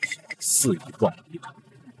皮子底下肆意妄为的。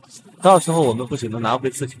到时候我们不仅能拿回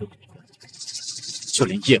自己的股份，就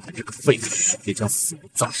连叶凡这个废物也将死无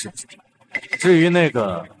葬身之地。至于那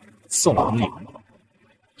个宋红颜，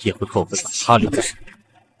也会后悔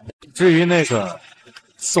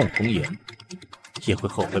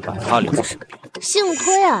把他留在身边。幸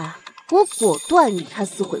亏啊，我果断与他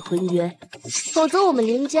撕毁婚约，否则我们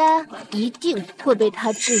林家一定会被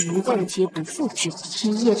他置于万劫不复之地，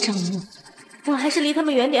一叶障目。我还是离他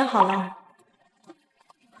们远点好了。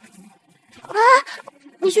啊！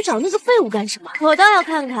你去找那个废物干什么？我倒要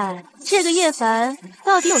看看这个叶凡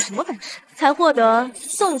到底有什么本事，才获得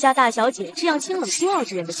宋家大小姐这样清冷孤傲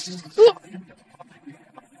之人的青睐。你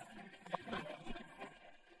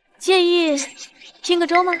介意拼个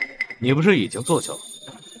粥吗？你不是已经坐下了？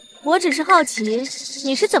我只是好奇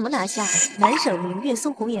你是怎么拿下南省明月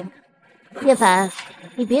宋红颜的。叶凡，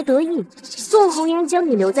你别得意，宋红颜将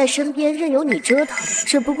你留在身边，任由你折腾，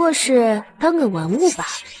只不过是当个玩物吧。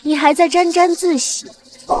你还在沾沾自喜，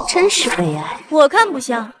真是悲哀。我看不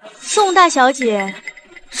像，宋大小姐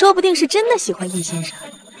说不定是真的喜欢叶先生。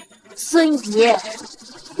孙爷，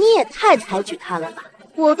你也太抬举他了吧！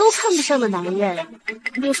我都看不上的男人，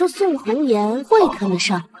你说宋红颜会看得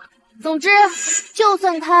上？总之，就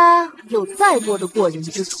算他有再多的过人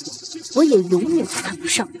之处，我也永远看不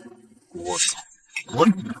上。我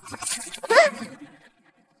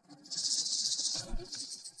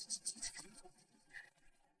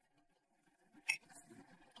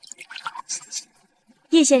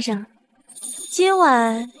叶先生，今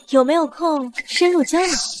晚有没有空深入交流？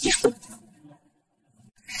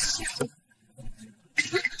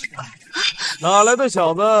哪来的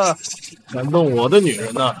小子敢动我的女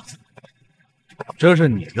人呢？这是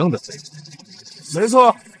你扔的飞机。没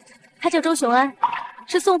错，他叫周雄安，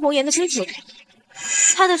是宋红颜的追求者。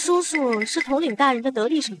他的叔叔是统领大人的得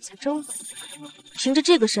力手下周宇，凭着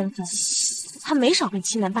这个身份，他没少干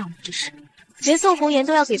欺男霸女之事，连宋红颜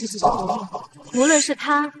都要给他几个头面。无论是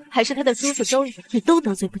他还是他的叔叔周宇，你都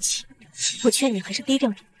得罪不起。我劝你还是低调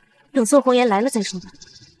点，等宋红颜来了再说吧。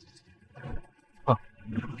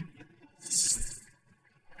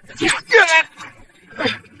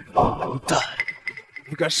混蛋！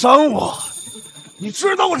你敢伤我？你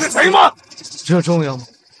知道我是谁吗？这重要吗？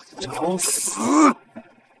找死！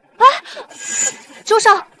啊，周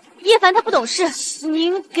少，叶凡他不懂事，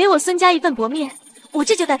您给我孙家一份薄面，我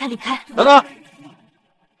这就带他离开。等等，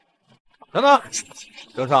等等，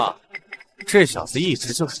周少，这小子一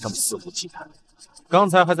直就是这么肆无忌惮，刚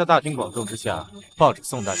才还在大庭广众之下抱着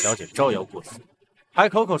宋大小姐招摇过市，还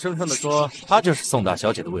口口声声的说他就是宋大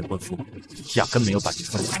小姐的未婚夫，压根没有把你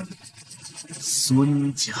送来。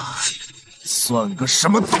孙家算个什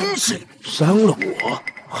么东西？删了我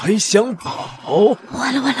还想跑？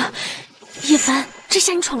完了完了，叶凡，这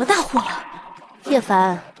下你闯了大祸了。叶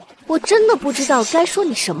凡，我真的不知道该说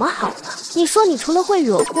你什么好了。你说你除了会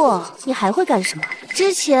惹祸，你还会干什么？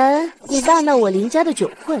之前你大闹我林家的酒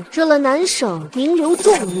会，惹了南省名流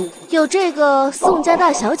众怒，有这个宋家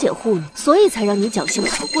大小姐护你，所以才让你侥幸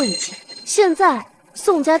逃过一劫。现在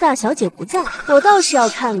宋家大小姐不在，我倒是要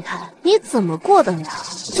看看你怎么过得了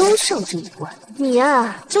周少这一关。你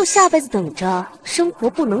呀，就下辈子等着生活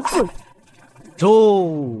不能自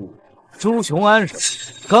如。周雄安生，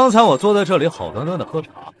刚才我坐在这里好端端的喝茶，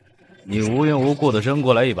你无缘无故的扔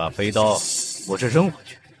过来一把飞刀，我这扔回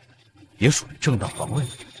去也属于正当防卫，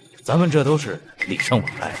咱们这都是礼尚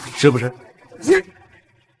往来，是不是？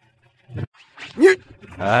你，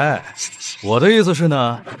哎，我的意思是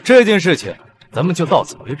呢，这件事情咱们就到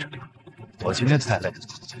此为止。我今天太累了，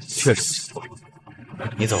确实不想多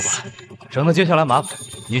说。你走吧，省得接下来麻烦。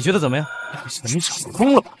你觉得怎么样？你想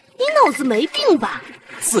疯了吧？你脑子没病吧？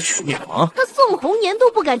自取灭亡？他宋红颜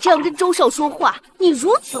都不敢这样跟周少说话，你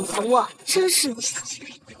如此狂妄，真是……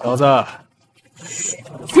小子，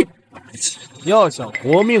要想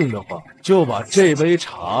活命的话，就把这杯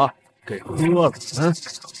茶给喝了，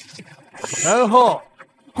然后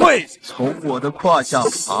跪从我的胯下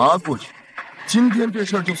爬过去。今天这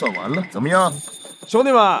事儿就算完了，怎么样？兄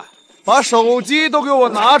弟们，把手机都给我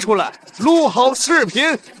拿出来，录好视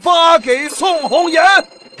频发给宋红颜，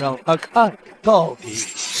让他看到底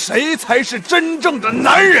谁才是真正的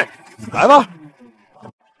男人。来吧，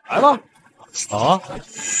来吧。啊！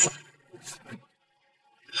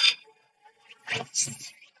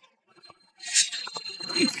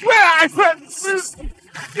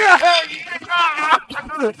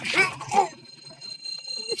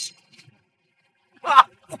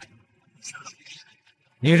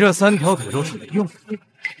你这三条腿都是没用的，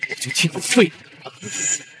我就替你废了。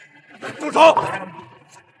住手！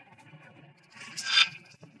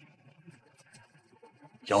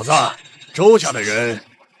小子，周家的人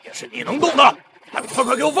也是你能动的，还不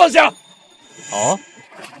快给我放下！好。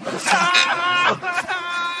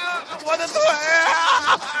我的腿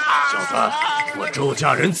啊！小子，我周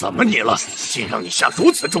家人怎么你了，竟让你下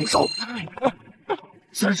如此重手？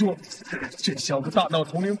三叔，这小子大闹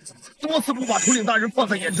统领府，多次不把统领大人放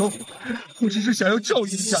在眼中，我只是想要教育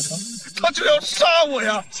一下他，他就要杀我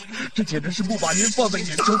呀！这简直是不把您放在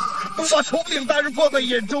眼中，不把统领大人放在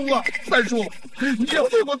眼中啊！三叔，你要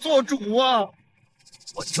为我做主啊！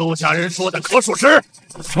我周家人说的可属实？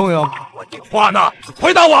重要吗？问你话呢，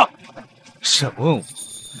回答我！审问我？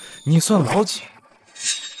你算老几？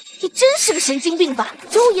你真是个神经病吧！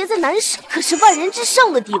周爷在南省可是万人之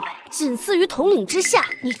上的地位，仅次于统领之下。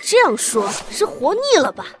你这样说，是活腻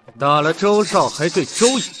了吧？打了周少还对周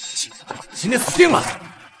爷气，今天死定了！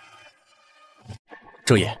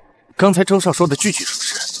周爷，刚才周少说的句句属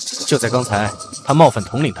实。就在刚才，他冒犯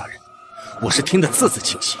统领大人，我是听得字字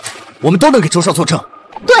清晰。我们都能给周少作证。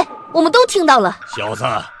对，我们都听到了。小子，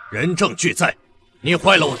人证俱在，你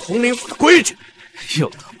坏了我统领府的规矩。又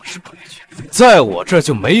他妈是规矩，在我这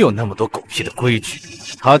就没有那么多狗屁的规矩。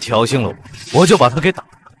他挑衅了我，我就把他给打了，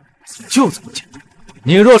就这么简单。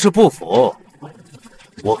你若是不服，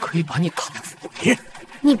我可以把你打服。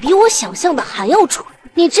你比我想象的还要蠢。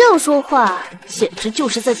你这样说话，简直就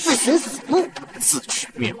是在自寻死路。自取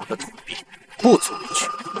灭亡的土地，不足为惧。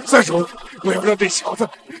三叔，我要让这小子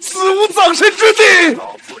死无葬身之地。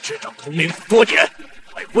老夫执掌统领府多年，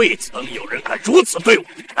还未曾有人敢如此对我。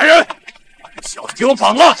来人！小子给我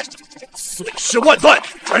绑了，碎尸万段，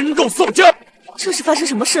沉入宋家。这是发生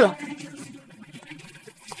什么事了？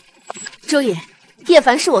周爷，叶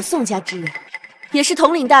凡是我宋家之人，也是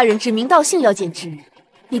统领大人指名道姓要见之人，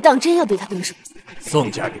你当真要对他动手？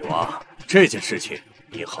宋家女王，这件事情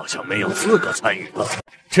你好像没有资格参与了。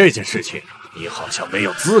这件事情你好像没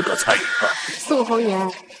有资格参与了。宋红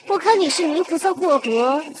颜，我看你是泥菩萨过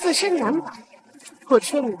河，自身难保。我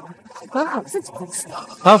劝你管好自己公司。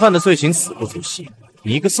他犯的罪行死不足惜，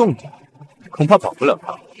你一个宋家，恐怕保不了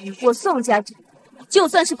他。我宋家这，就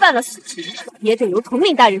算是犯了死刑，也得由统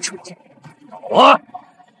领大人处置。好啊！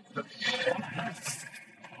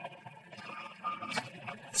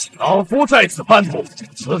老夫在此颁布，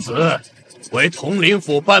此子为统领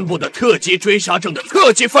府颁布的特级追杀证的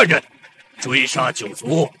特级犯人，追杀九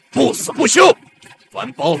族，不死不休。凡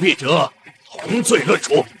包庇者，同罪论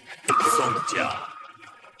处。宋家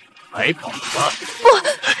还保吗？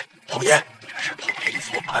不，老爷，这是统领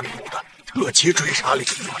府颁布的特级追杀令，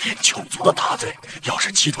九族的大罪，要是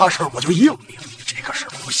其他事儿我就应你，这个事儿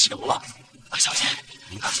不行了。小心。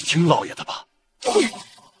你还是听老爷的吧。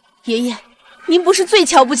爷爷，您不是最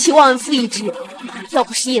瞧不起忘恩负义之人？要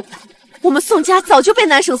不是叶凡，我们宋家早就被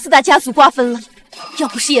南省4大家族瓜分了。要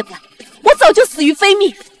不是叶凡，我早就死于非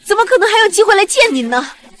命，怎么可能还有机会来见您呢？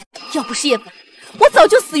要不是叶凡，我早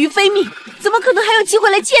就死于非命，怎么可能还有机会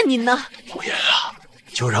来见您呢？无言啊，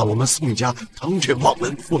就让我们宋家当这忘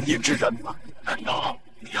恩负义之人吧。难道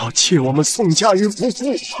你要弃我们宋家于不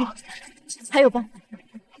顾吗？还有办法，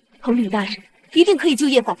统领大人一定可以救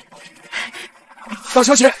叶凡。大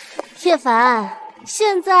小姐，叶凡，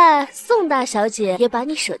现在宋大小姐也把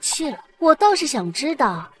你舍弃了，我倒是想知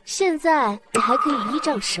道，现在你还可以依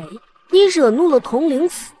仗谁？你惹怒了统领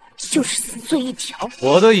府，就是死罪一条。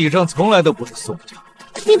我的倚仗从来都不是宋家。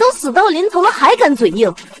你都死到临头了，还敢嘴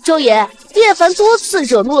硬？周爷，叶凡多次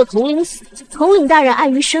惹怒了统领府，统领大人碍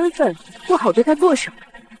于身份，不好对他做什么。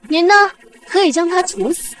您呢，可以将他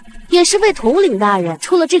处死，也是为统领大人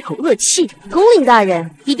出了这口恶气。统领大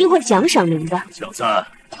人一定会奖赏您的。小子，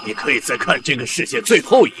你可以再看这个世界最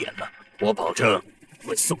后一眼了，我保证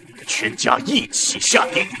会送你的全家一起下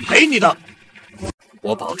地狱陪你的。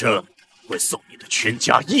我保证会送你的全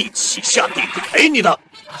家一起下地狱陪你的。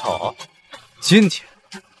好，今天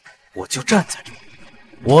我就站在这里，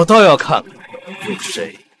我倒要看看有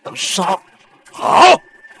谁能杀我。好，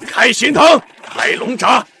开心堂，开龙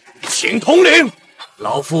闸，请统领，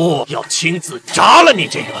老夫要亲自铡了你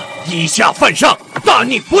这个以下犯上、大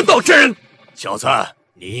逆不道之人。小子，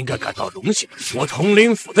你应该感到荣幸，我统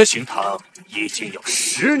领府的刑堂已经有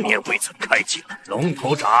10年未曾开启了。龙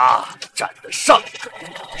头闸斩的上一个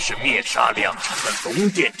是灭杀2场的龙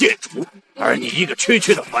殿殿主，而你一个区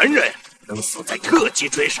区的凡人，能死在特级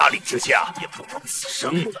追杀令之下，也不枉此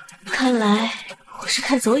生了。看来我是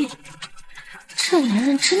看走眼了，这男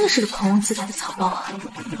人真的是个狂妄自大的草包啊！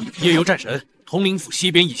夜游战神，统领府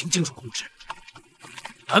西边已经尽数控制，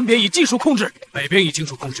南边已尽数控制，北边已尽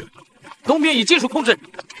数控制，东边已尽数控制。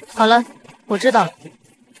好了，我知道了，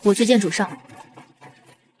我去见主上。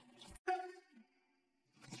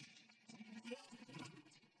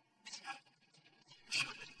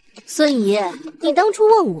孙姨，你当初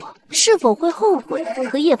问我是否会后悔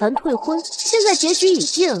和叶凡退婚，现在结局已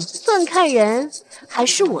定，算看人还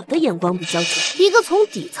是我的眼光比较准。一个从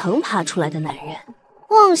底层爬出来的男人，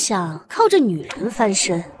妄想靠着女人翻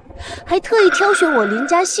身，还特意挑选我林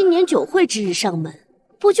家新年酒会之日上门，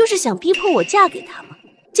不就是想逼迫我嫁给他吗？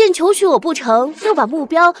见求娶我不成，又把目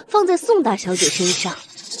标放在宋大小姐身上，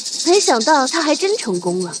没想到他还真成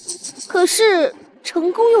功了。可是成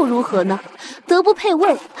功又如何呢？德不配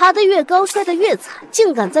位，爬得越高摔得越惨，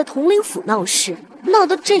竟敢在统领府闹事，闹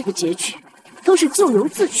到这个结局，都是咎由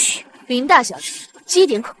自取。林大小姐，积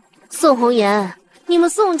点口。宋红颜，你们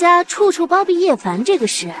宋家处处包庇叶凡这个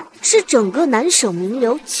事，是整个南省名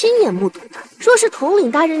流亲眼目睹的。若是统领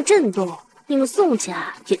大人震动，你们宋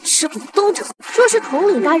家也吃不兜着走。说是统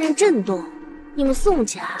领大人震动，你们宋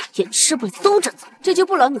家也吃不兜着走。这就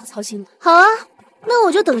不劳你们操心了。好啊，那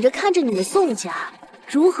我就等着看着你们宋家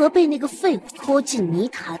如何被那个废物拖进泥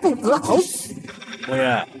潭，不得好死。红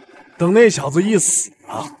颜，等那小子一死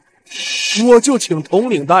啊，我就请统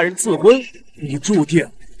领大人赐婚，你注定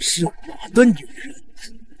是我的女人。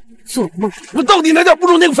做梦！我到底哪点不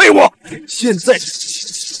如那个废物？现在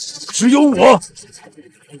只有我，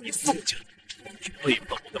你宋家为了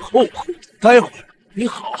我的后悔。待会儿你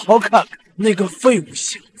好好看看那个废物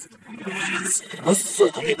小子怎么死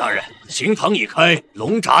的。统领大人，刑堂已开，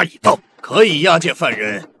龙闸已到，可以押解犯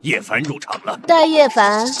人叶凡入场了。带叶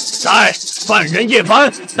凡，带犯人叶凡，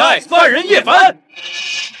带犯人叶凡。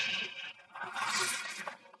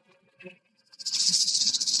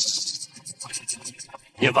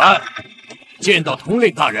叶凡，见到统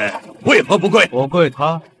领大人为何不跪？我跪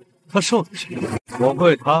他，他受得起；我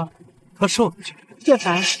跪他，他受得起。叶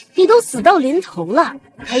凡，你都死到临头了，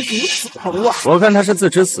还如此狂妄！我看他是自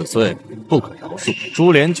知死罪，不可饶恕，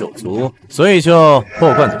株连九族，所以就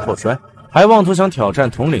破罐子破摔，还妄图想挑战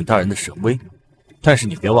统领大人的神威。但是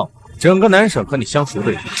你别忘了，整个南省和你相熟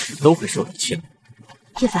的人都会受你牵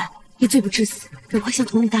连。叶凡，你罪不至死，赶快向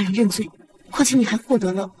统领大人认罪。况且你还获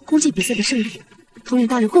得了功绩比赛的胜利，统领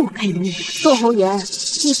大人会我开你的面子。宋红颜，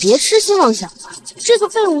你别痴心妄想了，这个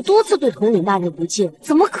废物多次对统领大人不敬，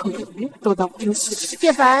怎么可能得到宽恕？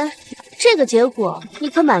叶凡，这个结果你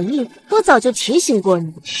可满意？我早就提醒过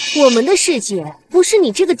你，我们的世界不是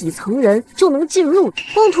你这个底层人就能进入的，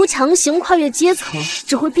妄图强行跨越阶层，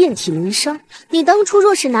只会遍体鳞伤。你当初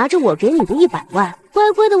若是拿着我给你的100万，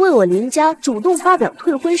乖乖的为我林家主动发表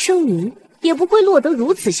退婚声明，也不会落得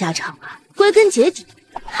如此下场啊！归根结底，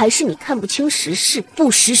还是你看不清时事，不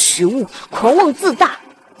识时务，狂妄自大，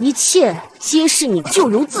一切皆是你咎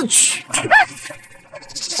由自取。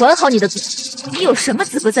管好你的嘴！你有什么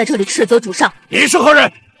资格在这里斥责主上？你是何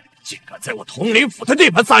人？竟敢在我统领府的地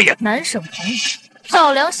盘撒野！南省统领，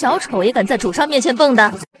跳梁小丑也敢在主上面前蹦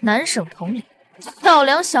跶？南省统领，跳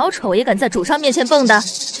梁小丑也敢在主上面前蹦跶？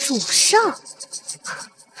主上，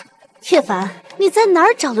叶凡，你在哪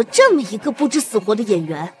儿找了这么一个不知死活的演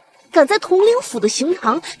员，敢在统领府的刑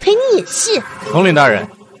堂陪你演戏？统领大人，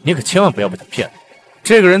你可千万不要被他骗了。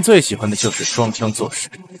这个人最喜欢的就是装腔作势。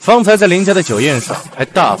方才在林家的酒宴上，还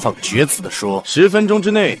大放厥词的说10分钟之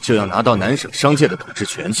内就要拿到南省商界的统治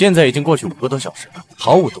权。现在已经过去5个多小时了，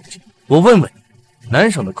毫无动静。我问问你，南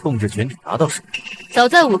省的控制权你拿到手没？早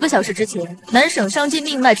在5个小时之前，南省商界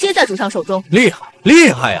命脉皆在主上手中。厉害，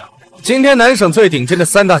厉害啊！今天南省最顶尖的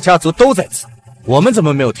3大家族都在此，我们怎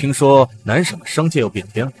么没有听说南省的商界要变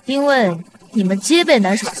天了？因为你们皆被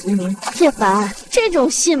南省除名。叶凡，这种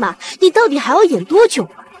戏码你到底还要演多久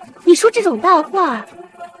啊？你说这种大话，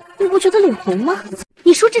你不觉得脸红吗？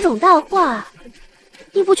你说这种大话，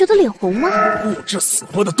你不觉得脸红吗？不知死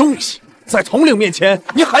活的东西，在统领面前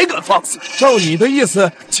你还敢放肆？照你的意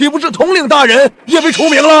思，岂不是统领大人也被除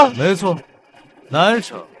名了？没错，南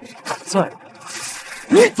省在。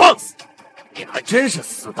你放肆！你还真是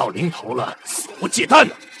死到临头了，肆无忌惮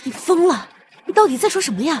呢！你疯了！你到底在说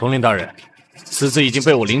什么呀？统领大人，此子已经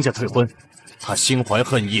被我林家退婚，他心怀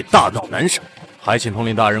恨意，大闹南省，还请统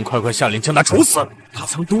领大人快下令将他处死。他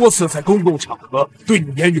曾多次在公共场合对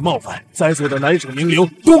你言语冒犯，在座的南省名流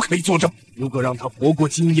都可以作证。如果让他活过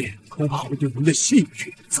今夜，恐怕会对您的信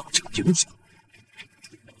誉造成影响。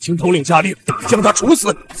请统领下令将他处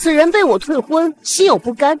死。此人被我退婚，心有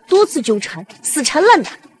不甘，多次纠缠，死缠烂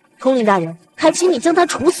打。统领大人，还请你将他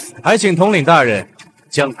处死。还请统领大人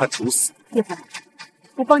将他处死。叶凡，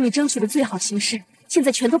我帮你争取的最好形势，现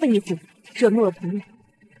在全都被你毁了，惹怒了统领。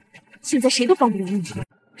现在谁都帮不了你，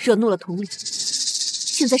惹怒了统领。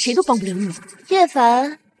现在谁都帮不了你。叶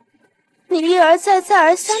凡，你一而再再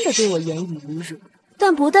而三的对我言语侮辱，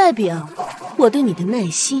但不代表我对你的耐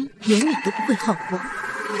心永远都不会耗光。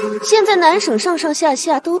现在南省上上下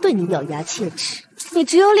下都对你咬牙切齿，你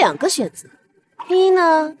只有2个选择：一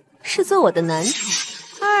呢是做我的男宠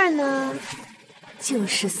，2呢就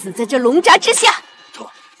是死在这龙闸之下。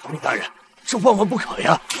统领大人，这万万不可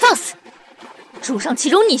呀！放肆！主上岂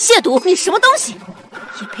容你亵渎？你什么东西，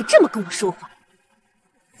也配这么跟我说话？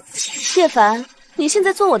叶凡，你现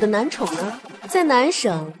在做我的男宠了，在南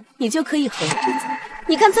省你就可以横着走。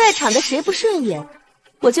你看在场的谁不顺眼，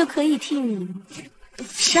我就可以替你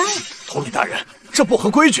杀了。统领大人，这不合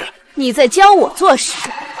规矩。你在教我做事？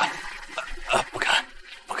不敢，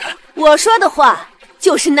不敢。我说的话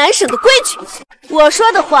就是南省的规矩。我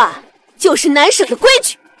说的话就是南省的规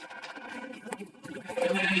矩。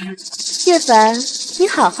叶凡，你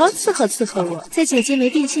好好伺候伺候我，在姐姐没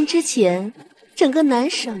变心之前，整个南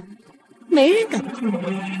省没人敢碰我。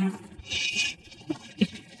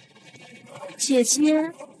姐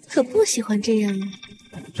姐可不喜欢这样呀。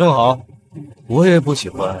正好，我也不喜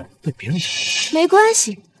欢被别人打。没关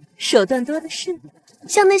系，手段多的是。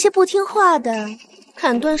像那些不听话的，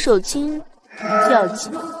砍断手筋，脚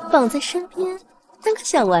筋，绑在身边，当个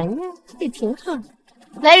小玩意儿也挺好的。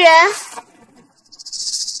来人！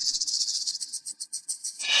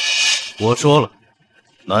我说了，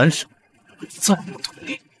南省再不统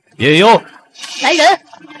领，也有。来人！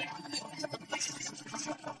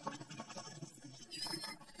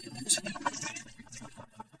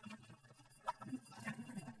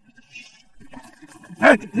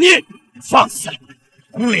哎，你放肆！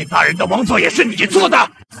统领大人的王座也是你做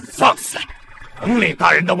的，放肆！统领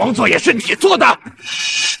大人的王座也是你做的。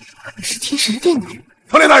是天神的电女。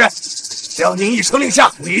统领大人，只要您一声令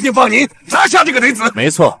下，我一定放您拿下这个贼子。没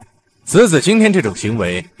错，子子今天这种行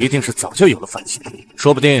为，一定是早就有了反省，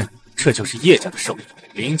说不定这就是叶家的授意。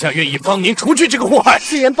林家愿意帮您除去这个祸害。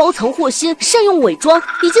此人包藏祸心，善用伪装，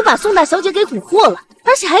已经把宋大小姐给蛊惑了，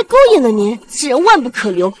而且还勾引了您。此人万不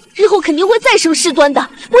可留，日后肯定会再生事端的，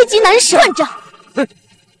危及南省。断账！哼，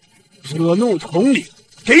惹怒统领，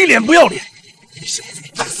给脸不要脸，你小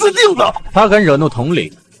子死定了！他敢惹怒统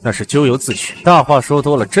领，那是咎由自取。大话说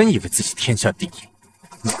多了，真以为自己天下第一。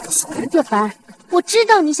叶凡，我知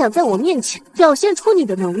道你想在我面前表现出你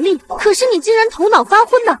的能力，可是你竟然头脑发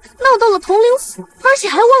昏的闹到了统领府，而且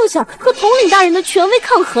还妄想和统领大人的权威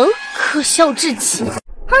抗衡，可笑至极！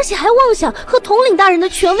而且还妄想和统领大人的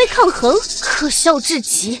权威抗衡，可笑至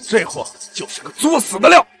极！这货就是个作死的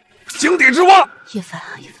料，井底之蛙。叶凡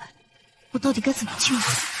啊，叶凡，我到底该怎么救你？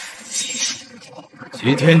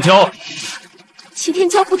齐天骄，齐天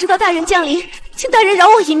骄不知道大人降临，请大人饶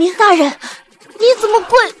我一命。大人，你怎么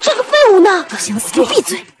跪这个废物呢？要想死就闭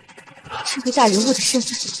嘴！这位大人物的身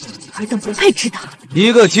份，尔等不配知道。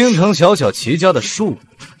一个京城小小齐家的庶女，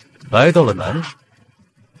来到了南省，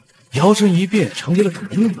摇身一变成为了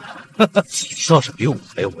人物，倒是比我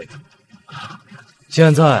还有味道。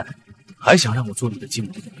现在还想让我做你的继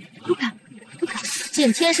母？不敢，不敢！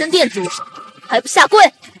见天神殿主，还不下跪！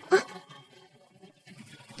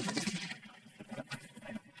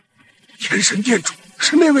天神殿主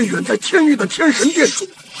是那位远在天域的天神殿主，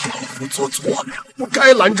老夫做错了呀，不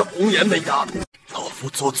该拦着红颜那丫头。老夫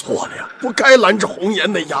做错了呀，不该拦着红颜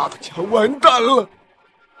那丫头，完蛋了！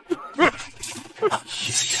叶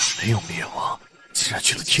家没有灭亡，竟然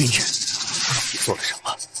去了天域，到底做了什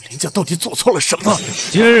么？林家到底做错了什么？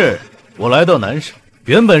今日我来到南省，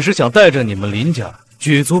原本是想带着你们林家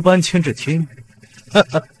举族搬迁至天域，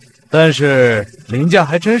但是林家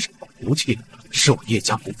还真是福气，是我叶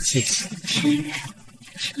家不配。天域，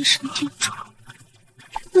天神殿主，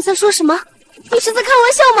你在说什么？你是在开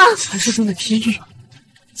玩笑吗？传说中的天域，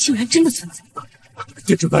竟然真的存在！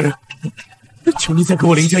殿主大人，求你再给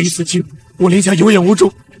我林家一次机会，我林家有眼无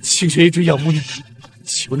珠，清血一直仰慕你，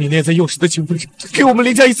求你念在幼时的情分上，给我们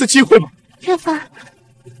林家一次机会吧。岳凡，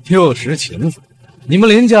幼时情分，你们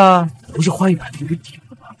林家不是花100多个铁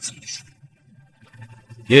了吗？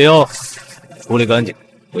叶妖，处理干净，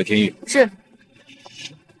回天域。是。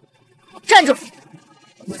站住！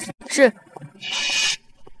是。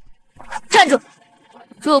站住！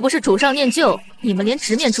若不是主上念旧，你们连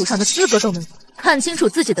直面主上的资格都没有。看清楚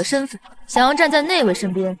自己的身份，想要站在那位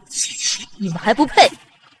身边，你们还不配。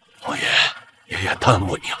王爷，爷爷耽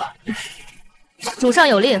误你了。主上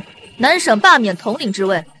有令，南省罢免统领之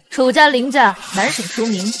位，楚家、林家南省除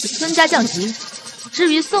名，孙家降级。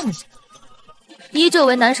至于宋家，依旧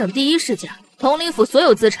为南省第一世家，统领府所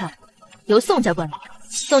有资产由宋家管理。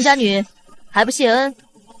宋家女还不谢恩？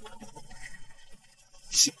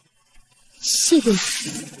谢殿主。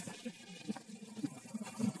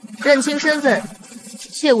认清身份，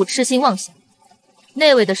切勿痴心妄想。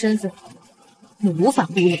那位的身份，你无法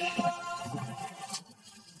忽略。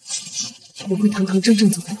我会堂堂正正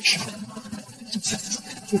走在你身边，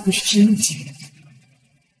我不许天意见。